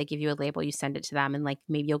box it up. They give you a label, you send it to them, and like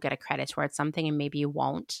maybe you'll get a credit towards something and maybe you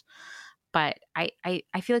won't. But I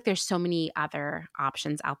feel like there's so many other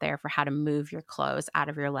options out there for how to move your clothes out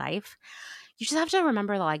of your life. You just have to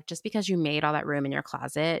remember that like just because you made all that room in your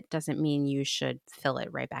closet doesn't mean you should fill it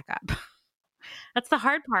right back up. That's the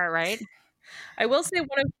hard part, right? I will say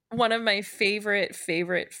one of my favorite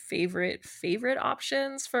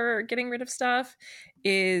options for getting rid of stuff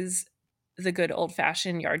is the good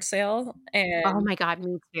old-fashioned yard sale. And oh my God,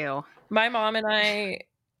 me too. My mom and I,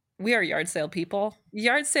 we are yard sale people.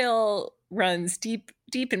 Yard sale runs deep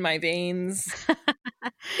in my veins.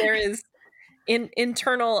 There is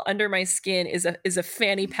internal under my skin is a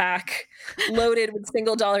fanny pack loaded with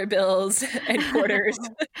single dollar bills and quarters.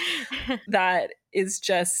 That is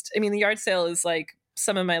just, I mean, the yard sale is like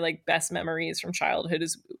some of my like best memories from childhood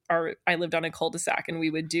I lived on a cul-de-sac and we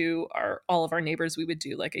would do all of our neighbors, we would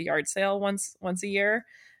do like a yard sale once a year.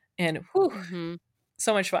 And Mm-hmm.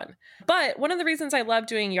 so much fun. But one of the reasons I love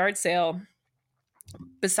doing yard sale,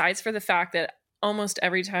 besides for the fact that almost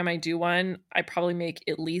every time I do one, I probably make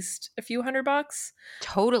at least a few $100,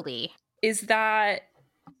 Totally. is that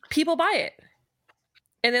people buy it.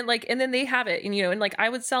 And then they have it. And, you know, and like I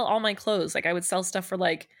would sell all my clothes. Like I would sell stuff for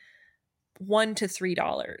like $1 to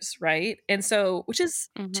 $3, right? And so, which is,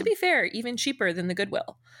 to be fair, even cheaper than the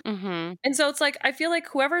Goodwill. Mm-hmm. And so it's like, I feel like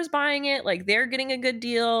whoever's buying it, like they're getting a good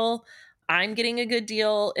deal. I'm getting a good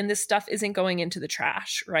deal. And this stuff isn't going into the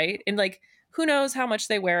trash, right? And like, who knows how much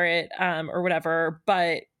they wear it or whatever,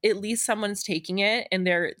 but at least someone's taking it and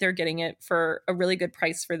they're getting it for a really good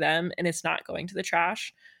price for them and it's not going to the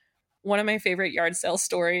trash. One of my favorite yard sale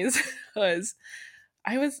stories was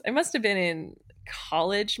I must have been in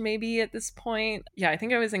college maybe at this point. Yeah, I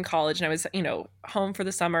think I was in college and I was, you know, home for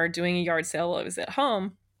the summer doing a yard sale while I was at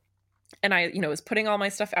home. And I, you know, was putting all my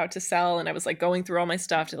stuff out to sell and I was like going through all my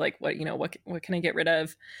stuff to like what can I get rid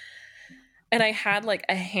of? And I had like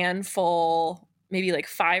a handful, maybe like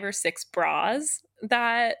 5 or 6 bras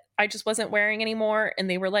that I just wasn't wearing anymore. And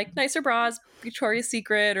they were like nicer bras, Victoria's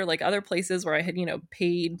Secret or like other places where I had, you know,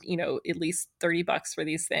 paid, you know, at least $30 for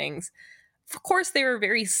these things. Of course, they were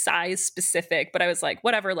very size specific, but I was like,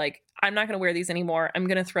 whatever, like, I'm not going to wear these anymore. I'm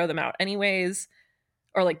going to throw them out anyways,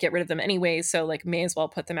 or like get rid of them anyways. So, like, may as well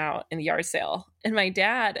put them out in the yard sale. And my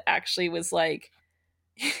dad actually was like,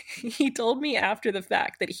 he told me after the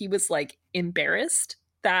fact that he was like embarrassed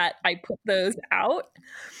that I put those out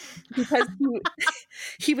because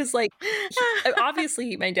he was like,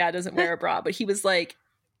 obviously, my dad doesn't wear a bra, but he was like,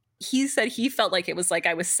 he said he felt like it was like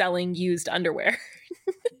I was selling used underwear.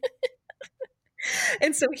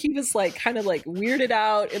 And so he was like kind of like weirded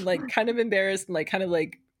out and like kind of embarrassed and like kind of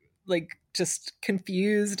like just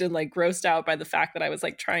confused and like grossed out by the fact that I was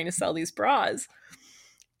like trying to sell these bras.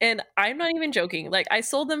 And I'm not even joking. Like I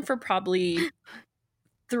sold them for probably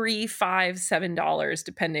 $3, $5, $7,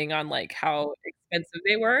 depending on like how expensive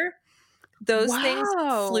they were. Those things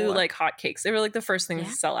flew like hotcakes. They were like the first things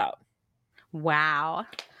to sell out. Wow.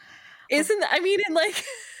 Isn't that, I mean, and like,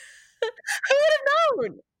 who would have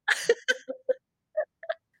known?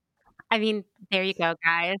 I mean, there you go,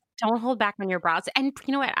 guys. Don't hold back on your bras. And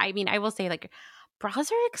you know what? I mean, I will say, like,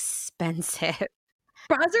 bras are expensive.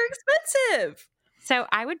 Bras are expensive. So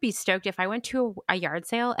I would be stoked if I went to a yard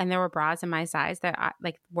sale and there were bras in my size that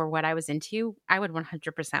were what I was into. I would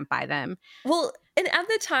 100% buy them. Well, and at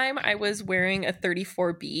the time I was wearing a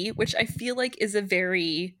 34B, which I feel like is a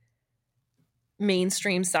very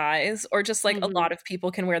mainstream size, or just like a lot of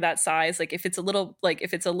people can wear that size. Like if it's a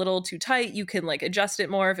little too tight, you can like adjust it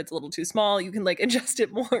more. If it's a little too small, you can like adjust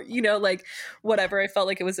it more, you know, like whatever. I felt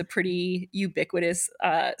like it was a pretty ubiquitous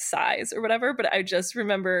size or whatever. But I just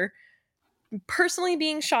remember personally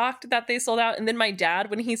being shocked that they sold out. And then my dad,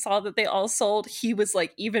 when he saw that they all sold, he was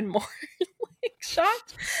like even more like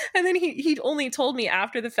shocked. And then he only told me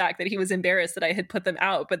after the fact that he was embarrassed that I had put them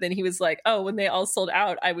out. But then he was like, oh, when they all sold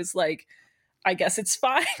out, I was like, I guess it's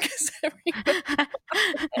fine because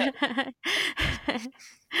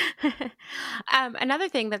another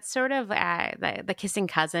thing that's sort of the kissing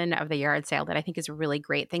cousin of the yard sale that I think is a really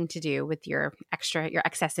great thing to do with your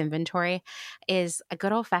excess inventory is a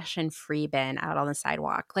good old fashioned free bin out on the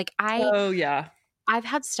sidewalk. Like I've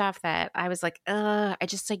had stuff that I was like, I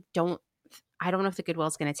just like I don't know if the Goodwill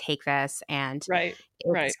is going to take this, and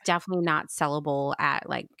it's definitely not sellable at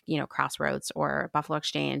like, you know, Crossroads or Buffalo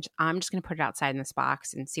Exchange. I'm just going to put it outside in this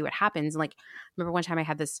box and see what happens. And like, remember one time I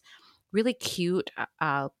had this really cute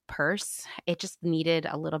purse. It just needed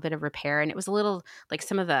a little bit of repair, and it was a little like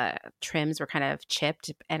some of the trims were kind of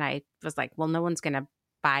chipped. And I was like, well, no one's going to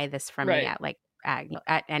buy this from me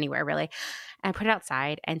at anywhere really. And I put it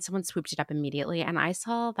outside and someone swooped it up immediately. And I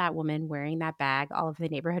saw that woman wearing that bag all over the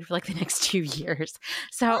neighborhood for like the next 2 years.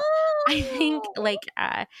 So I think like,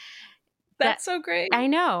 that's so great. I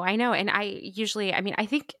know. And I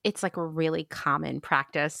think it's like a really common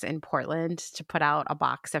practice in Portland to put out a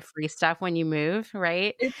box of free stuff when you move,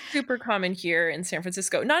 right? It's super common here in San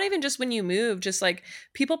Francisco. Not even just when you move, just like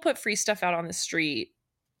people put free stuff out on the street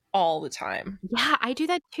all the time. Yeah, I do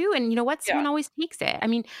that too. And you know what? Someone always takes it. I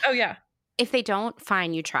mean, oh yeah. If they don't,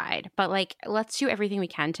 fine, you tried. But like, let's do everything we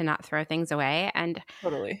can to not throw things away. And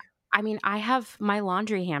totally. I mean, I have my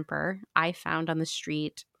laundry hamper I found on the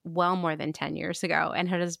street well more than 10 years ago, and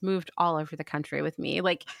it has moved all over the country with me.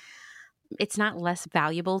 Like, it's not less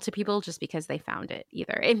valuable to people just because they found it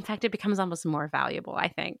either. In fact, it becomes almost more valuable, I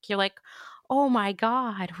think. You're like, oh my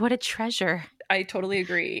God, what a treasure. I totally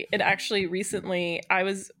agree. And actually recently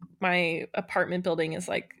my apartment building is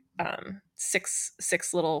like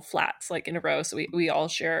six little flats like in a row. So we all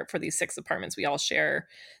share, for these 6 apartments, we all share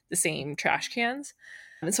the same trash cans.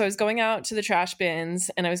 And so I was going out to the trash bins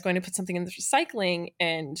and I was going to put something in the recycling.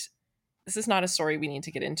 And this is not a story we need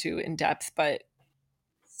to get into in depth, but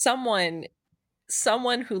someone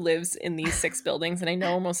who lives in these 6 buildings, and I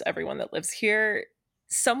know almost everyone that lives here,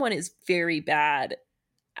 someone is very bad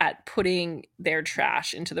at putting their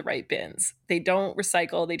trash into the right bins. They don't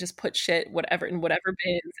recycle. They just put shit in whatever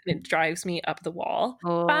bins, and it drives me up the wall.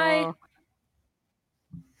 Oh. Bye.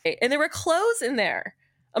 And there were clothes in there,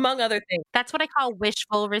 among other things. That's what I call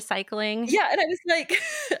wishful recycling. Yeah, and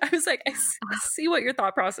I was like, I see what your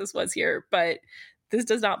thought process was here, but this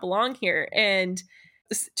does not belong here. And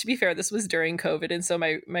to be fair, this was during COVID, and so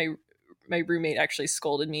my roommate actually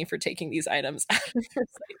scolded me for taking these items out of the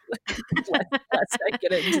recycling lest I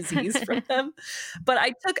get a disease from them. But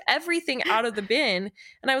I took everything out of the bin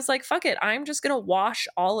and I was like, fuck it, I'm just gonna wash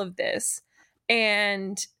all of this.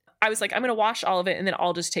 And I was like, I'm gonna wash all of it and then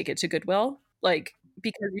I'll just take it to Goodwill. Like,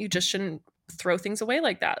 because you just shouldn't throw things away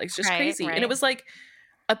like that. Like, it's just crazy. Right. And it was like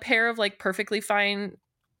a pair of like perfectly fine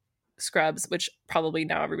scrubs, which probably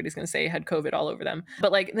now everybody's gonna say had COVID all over them.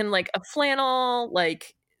 But like then like a flannel,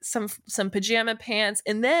 like some pajama pants,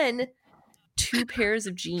 and then 2 pairs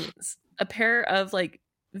of jeans, a pair of like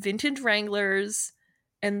vintage Wranglers,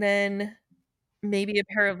 and then maybe a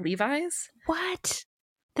pair of Levi's. What?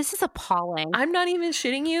 This is appalling. I'm not even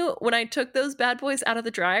shitting you. When I took those bad boys out of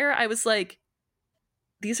the dryer, I was like,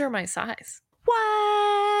 these are my size.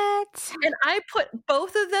 What? And I put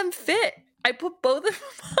both of them fit. I put both of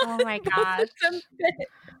them on. Oh my gosh.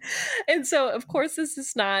 And so, of course, this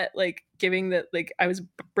is not like giving that, like, I was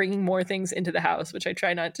bringing more things into the house, which I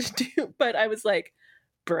try not to do. But I was like,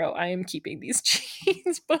 bro, I am keeping these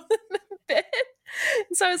jeans, both of them fit.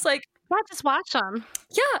 And so I was like, yeah, just wash them.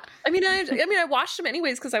 Yeah. I mean, I washed them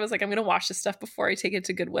anyways because I was like, I'm going to wash this stuff before I take it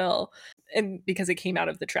to Goodwill. And because it came out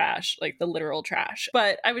of the trash, like the literal trash.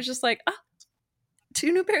 But I was just like,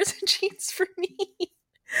 2 new pairs of jeans for me.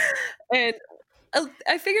 And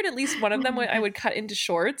I figured at least one of them I would cut into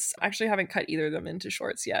shorts. Actually, I haven't cut either of them into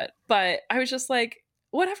shorts yet. But I was just like,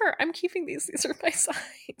 whatever, I'm keeping these. These are my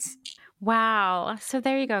size. Wow. So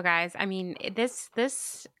there you go, guys. I mean,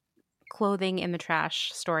 this clothing in the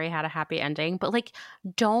trash story had a happy ending. But like,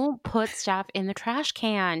 don't put stuff in the trash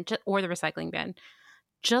can or the recycling bin.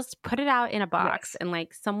 Just put it out in a box. Yes. And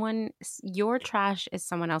like your trash is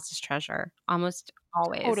someone else's treasure, almost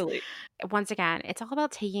always. Totally. Once again, it's all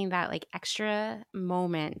about taking that like extra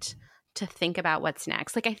moment to think about what's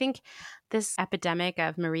next. Like, I think this epidemic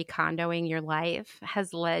of Marie Kondoing your life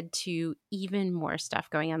has led to even more stuff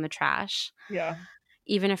going on the trash. Yeah.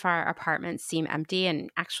 Even if our apartments seem empty,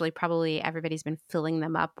 and actually probably everybody's been filling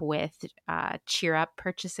them up with cheer up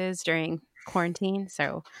purchases during quarantine.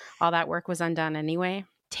 So all that work was undone anyway.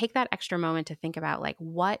 Take that extra moment to think about like,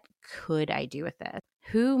 what could I do with this?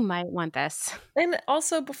 Who might want this? And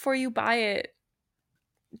also, before you buy it,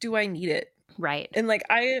 do I need it? Right. And like,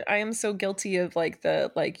 I am so guilty of like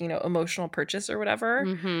the, like, you know, emotional purchase or whatever.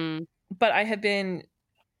 Mm-hmm. But I have been,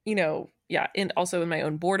 you know, and also in my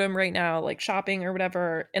own boredom right now, like shopping or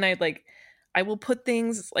whatever. And I will put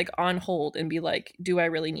things like on hold and be like, do I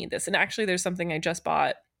really need this? And actually, there's something I just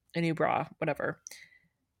bought, a new bra, whatever.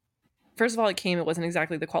 First of all, it wasn't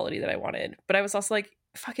exactly the quality that I wanted, but I was also like,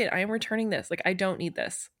 fuck it, I am returning this. Like, I don't need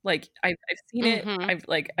this. Like, I've seen it.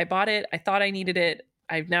 I bought it. I thought I needed it.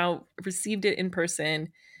 I've now received it in person.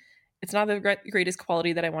 It's not the greatest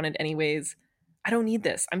quality that I wanted anyways. I don't need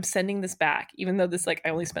this. I'm sending this back, even though this, like, I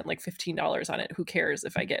only spent like $15 on it. Who cares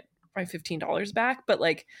if I get my $15 back? But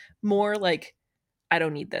like, more like, I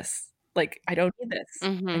don't need this. Like, I don't need this.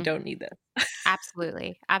 Mm-hmm. I don't need this.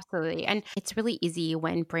 Absolutely. Absolutely. And it's really easy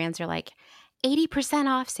when brands are like 80%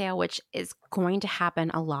 off sale, which is going to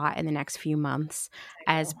happen a lot in the next few months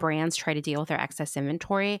as brands try to deal with their excess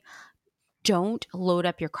inventory. Don't load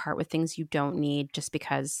up your cart with things you don't need just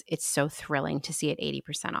because it's so thrilling to see it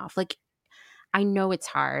 80% off. Like, I know it's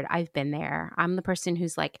hard. I've been there. I'm the person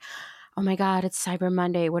who's like, oh my God, it's Cyber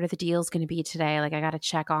Monday. What are the deals going to be today? Like, I got to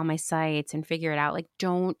check all my sites and figure it out. Like,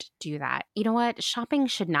 don't do that. You know what? Shopping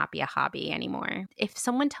should not be a hobby anymore. If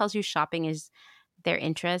someone tells you shopping is their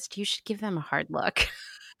interest, you should give them a hard look.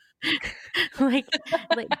 like,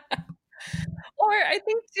 or I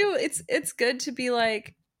think too, it's good to be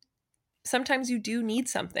like, sometimes you do need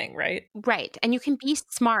something, right? Right. And you can be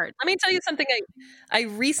smart. Let me tell you something I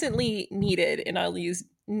recently needed, and I'll use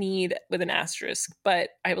need with an asterisk, but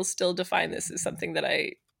I will still define this as something that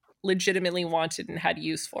I legitimately wanted and had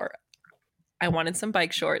use for. I wanted some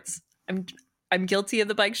bike shorts. I'm guilty of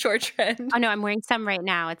the bike short trend. Oh no, I'm wearing some right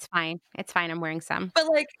now. It's fine. It's fine. I'm wearing some. But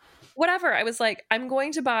like, whatever. I was like, I'm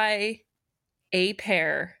going to buy a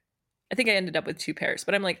pair. I think I ended up with 2 pairs,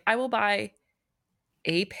 but I'm like, I will buy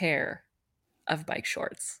a pair of bike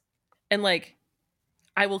shorts. And like,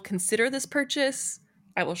 I will consider this purchase.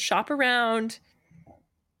 I will shop around.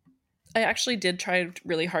 I actually did try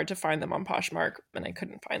really hard to find them on Poshmark, and I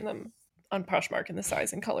couldn't find them on Poshmark in the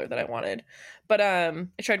size and color that I wanted. But I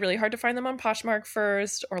tried really hard to find them on Poshmark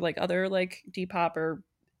first, or like other like Depop or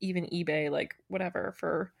even eBay, like whatever,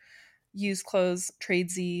 for used clothes.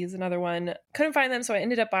 Tradesy is another one. Couldn't find them, so I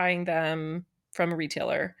ended up buying them from a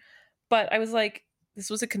retailer. But I was like, this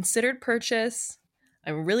was a considered purchase.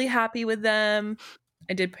 I'm really happy with them.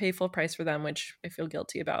 I did pay full price for them, which I feel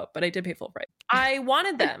guilty about, but I did pay full price. I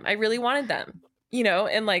wanted them. I really wanted them, you know,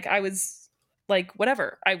 and like I was like,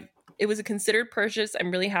 whatever. It was a considered purchase. I'm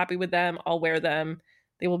really happy with them. I'll wear them.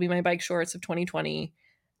 They will be my bike shorts of 2020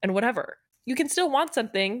 and whatever. You can still want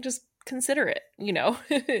something, just consider it, you know,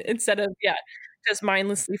 instead of just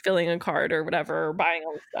mindlessly filling a cart or whatever, or buying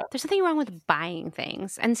all this stuff. There's nothing wrong with buying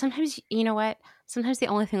things. And sometimes, you know what? Sometimes the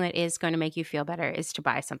only thing that is going to make you feel better is to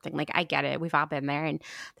buy something. Like, I get it. We've all been there, and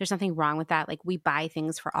there's nothing wrong with that. Like, we buy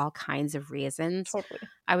things for all kinds of reasons. Totally.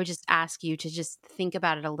 I would just ask you to just think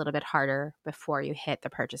about it a little bit harder before you hit the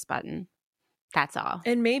purchase button. That's all.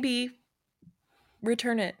 And maybe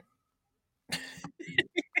return it.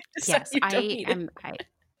 Yes,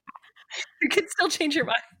 you can still change your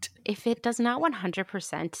mind. If it does not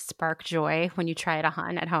 100% spark joy when you try it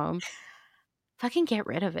on at home, fucking get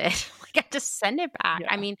rid of it. Like, just send it back. Yeah,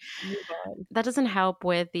 I mean, that doesn't help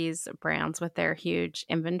with these brands with their huge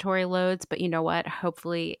inventory loads. But you know what?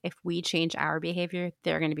 Hopefully, if we change our behavior,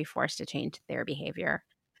 they're going to be forced to change their behavior.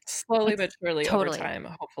 Slowly but surely over time.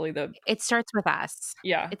 Hopefully it starts with us.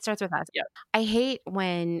 Yeah. It starts with us. Yeah. I hate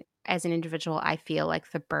when, as an individual, I feel like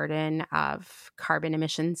the burden of carbon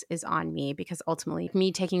emissions is on me, because ultimately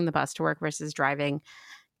me taking the bus to work versus driving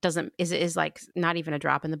is like not even a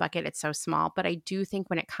drop in the bucket. It's so small. But I do think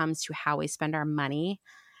when it comes to how we spend our money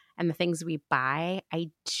and the things we buy, I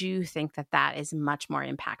do think that that is much more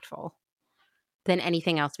impactful than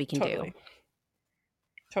anything else we can do.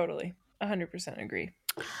 Totally. 100% agree.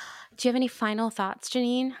 Do you have any final thoughts,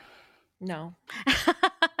 Janine? No.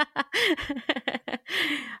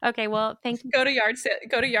 Okay, well, thank you. Go to yard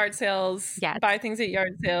sales. Yes. Buy things at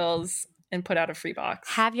yard sales and put out a free box.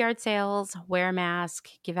 Have yard sales, wear a mask,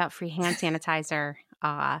 give out free hand sanitizer,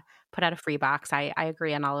 put out a free box. I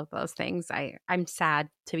agree on all of those things. I'm sad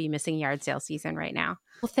to be missing yard sale season right now.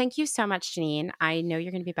 Well, thank you so much, Janine. I know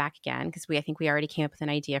you're going to be back again, because I think we already came up with an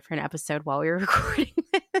idea for an episode while we were recording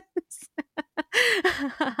this.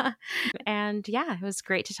 And yeah, it was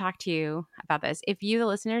great to talk to you about this. If you, the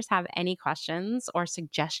listeners, have any questions or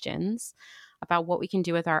suggestions about what we can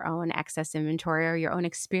do with our own excess inventory or your own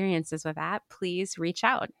experiences with that, please reach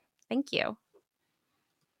out. Thank you.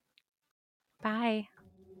 Bye.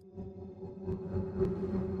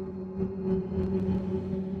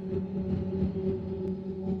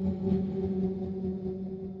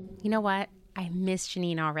 You know what? I miss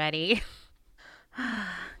Janine already.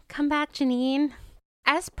 Come back, Janine.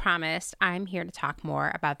 As promised, I'm here to talk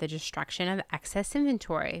more about the destruction of excess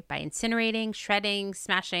inventory by incinerating, shredding,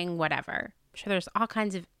 smashing, whatever. I'm sure there's all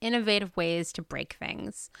kinds of innovative ways to break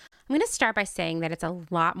things. I'm going to start by saying that it's a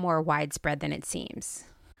lot more widespread than it seems.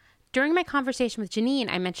 During my conversation with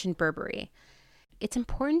Janine, I mentioned Burberry. It's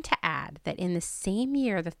important to add that in the same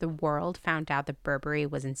year that the world found out that Burberry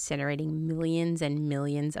was incinerating millions and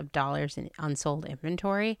millions of dollars in unsold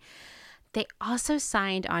inventory, they also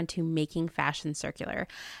signed on to Making Fashion Circular,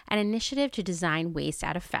 an initiative to design waste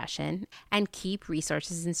out of fashion and keep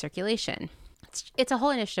resources in circulation. It's a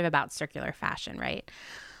whole initiative about circular fashion, right?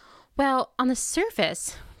 Well, on the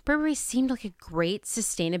surface, Burberry seemed like a great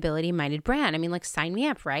sustainability-minded brand. I mean, like, sign me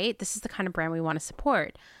up, right? This is the kind of brand we want to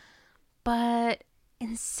support. But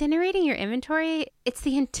incinerating your inventory, it's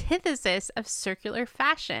the antithesis of circular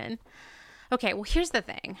fashion. Okay, well, here's the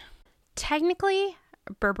thing. Technically,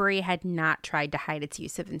 Burberry had not tried to hide its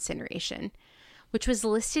use of incineration, which was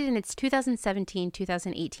listed in its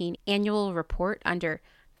 2017-2018 annual report under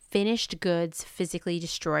finished goods physically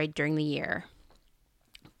destroyed during the year.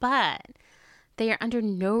 But they are under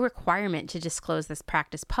no requirement to disclose this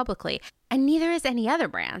practice publicly, and neither is any other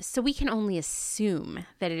brand, so we can only assume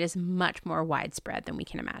that it is much more widespread than we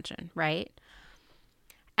can imagine, right?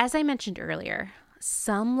 As I mentioned earlier,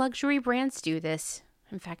 some luxury brands do this.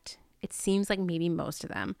 In fact, it seems like maybe most of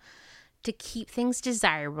them, to keep things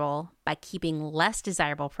desirable by keeping less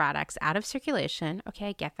desirable products out of circulation. Okay,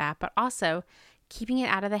 I get that, but also keeping it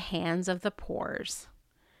out of the hands of the poors.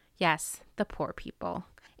 Yes, the poor people.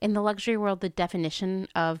 In the luxury world, the definition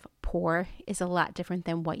of poor is a lot different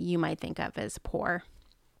than what you might think of as poor.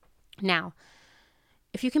 Now,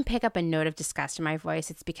 if you can pick up a note of disgust in my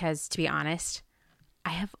voice, it's because, to be honest,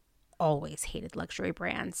 I have always hated luxury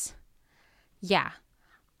brands. Yeah,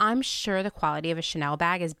 I'm sure the quality of a Chanel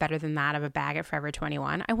bag is better than that of a bag at Forever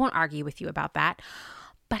 21. I won't argue with you about that.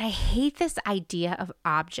 But I hate this idea of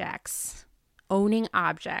objects, owning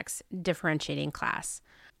objects, differentiating class.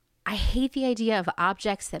 I hate the idea of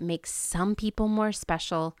objects that make some people more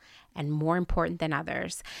special and more important than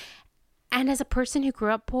others. And as a person who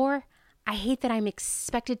grew up poor, I hate that I'm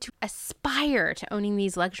expected to aspire to owning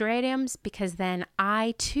these luxury items because then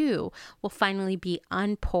I too will finally be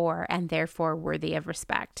unpoor and therefore worthy of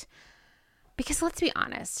respect. Because let's be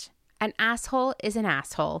honest, an asshole is an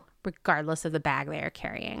asshole regardless of the bag they are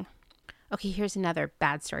carrying. Okay, here's another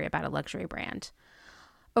bad story about a luxury brand.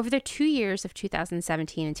 Over the 2 years of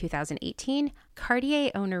 2017 and 2018,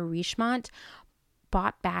 Cartier owner Richemont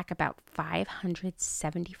bought back about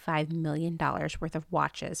 $575 million worth of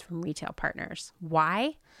watches from retail partners.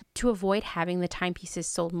 Why? To avoid having the timepieces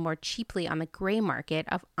sold more cheaply on the gray market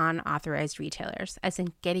of unauthorized retailers, as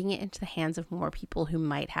in getting it into the hands of more people who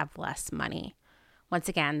might have less money. Once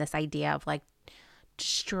again, this idea of like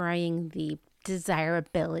destroying the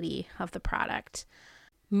desirability of the product.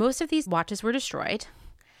 Most of these watches were destroyed,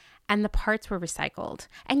 and the parts were recycled.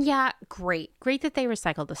 And yeah, great that they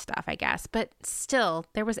recycled the stuff, I guess. But still,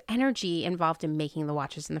 there was energy involved in making the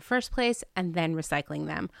watches in the first place and then recycling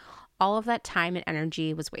them. All of that time and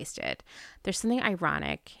energy was wasted. There's something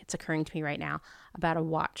ironic, it's occurring to me right now, about a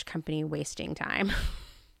watch company wasting time.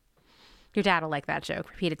 Your dad will like that joke.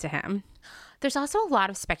 Repeat it to him. There's also a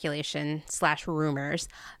lot of speculation/rumors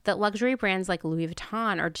that luxury brands like Louis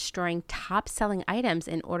Vuitton are destroying top-selling items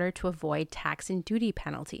in order to avoid tax and duty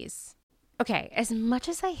penalties. Okay, as much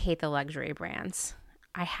as I hate the luxury brands,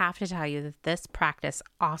 I have to tell you that this practice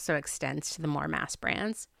also extends to the more mass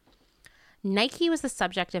brands. Nike was the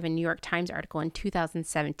subject of a New York Times article in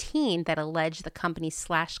 2017 that alleged the company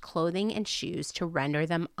slashed clothing and shoes to render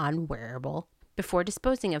them unwearable before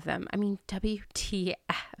disposing of them. I mean,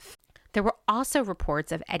 WTF. There were also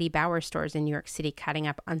reports of Eddie Bauer stores in New York City cutting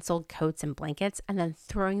up unsold coats and blankets and then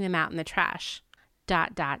throwing them out in the trash. ...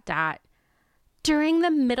 During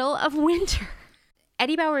the middle of winter.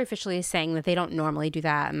 Eddie Bauer officially is saying that they don't normally do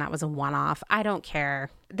that and that was a one-off. I don't care.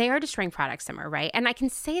 They are destroying products somewhere, right? And I can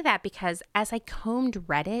say that because as I combed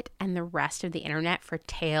Reddit and the rest of the internet for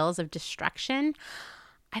tales of destruction,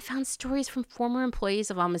 I found stories from former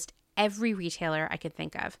employees of almost every retailer I could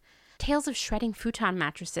think of. Tales of shredding futon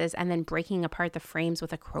mattresses and then breaking apart the frames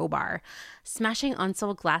with a crowbar, smashing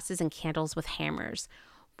unsold glasses and candles with hammers,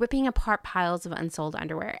 ripping apart piles of unsold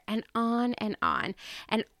underwear, and on and on.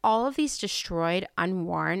 And all of these destroyed,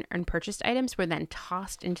 unworn, unpurchased items were then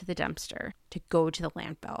tossed into the dumpster to go to the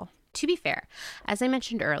landfill. To be fair, as I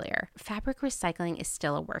mentioned earlier, fabric recycling is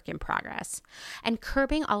still a work in progress. And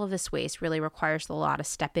curbing all of this waste really requires the law to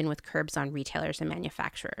step in with curbs on retailers and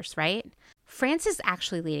manufacturers, right? France is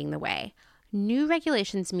actually leading the way. New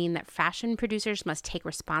regulations mean that fashion producers must take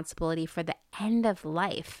responsibility for the end of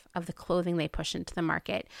life of the clothing they push into the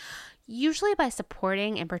market, usually by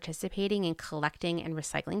supporting and participating in collecting and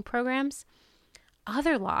recycling programs.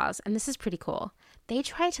 Other laws, and this is pretty cool, they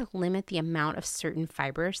try to limit the amount of certain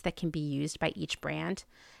fibers that can be used by each brand,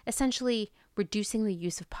 essentially reducing the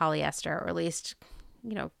use of polyester, or at least,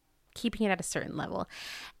 keeping it at a certain level,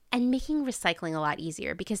 and making recycling a lot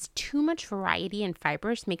easier because too much variety in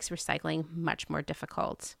fibers makes recycling much more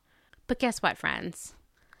difficult. But guess what, friends?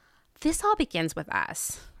 This all begins with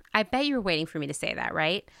us. I bet you're waiting for me to say that,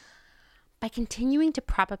 right? By continuing to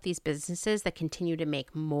prop up these businesses that continue to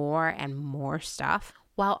make more and more stuff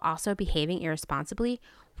while also behaving irresponsibly,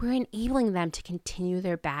 we're enabling them to continue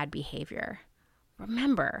their bad behavior.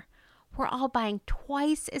 Remember, we're all buying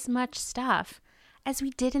twice as much stuff as we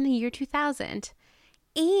did in the year 2000,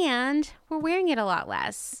 and we're wearing it a lot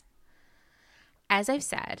less. As I've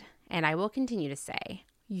said, and I will continue to say,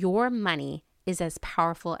 your money is as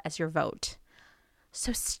powerful as your vote.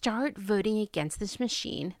 So start voting against this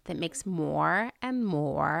machine that makes more and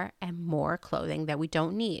more and more clothing that we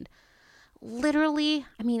don't need. Literally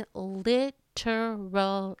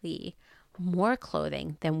more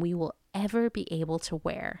clothing than we will ever be able to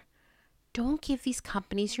wear. Don't give these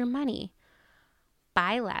companies your money.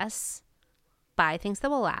 Buy less, buy things that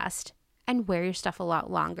will last, and wear your stuff a lot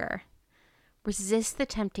longer. Resist the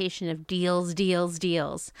temptation of deals.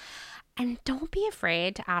 And don't be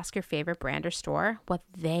afraid to ask your favorite brand or store what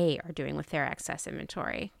they are doing with their excess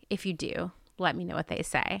inventory. If you do, let me know what they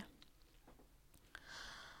say.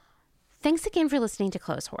 Thanks again for listening to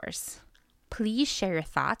Clotheshorse. Please share your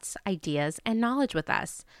thoughts, ideas, and knowledge with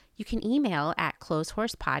us. You can email at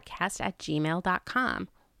clotheshorsepodcast@gmail.com,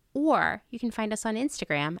 or you can find us on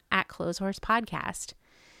Instagram at clotheshorsepodcast.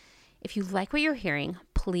 If you like what you're hearing,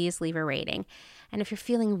 please leave a rating. And if you're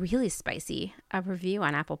feeling really spicy, a review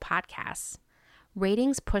on Apple Podcasts.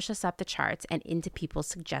 Ratings push us up the charts and into people's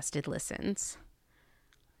suggested listens.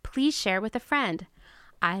 Please share with a friend.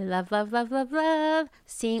 I love, love, love, love, love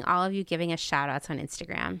seeing all of you giving us shout outs on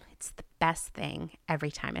Instagram. It's the best thing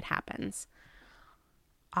every time it happens.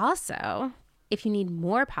 Also, if you need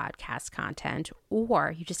more podcast content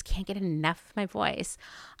or you just can't get enough of my voice,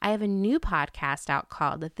 I have a new podcast out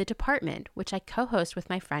called The Department, which I co-host with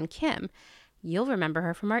my friend Kim. You'll remember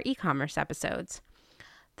her from our e-commerce episodes.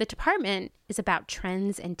 The Department is about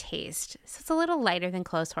trends and taste, so it's a little lighter than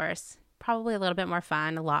Clotheshorse. Probably a little bit more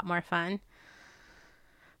fun, a lot more fun.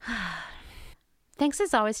 Thanks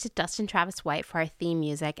as always to Dustin Travis White for our theme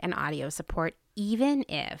music and audio support, even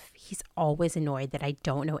if he's always annoyed that I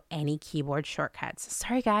don't know any keyboard shortcuts.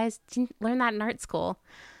 Sorry guys, didn't learn that in art school.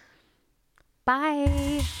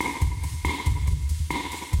 Bye.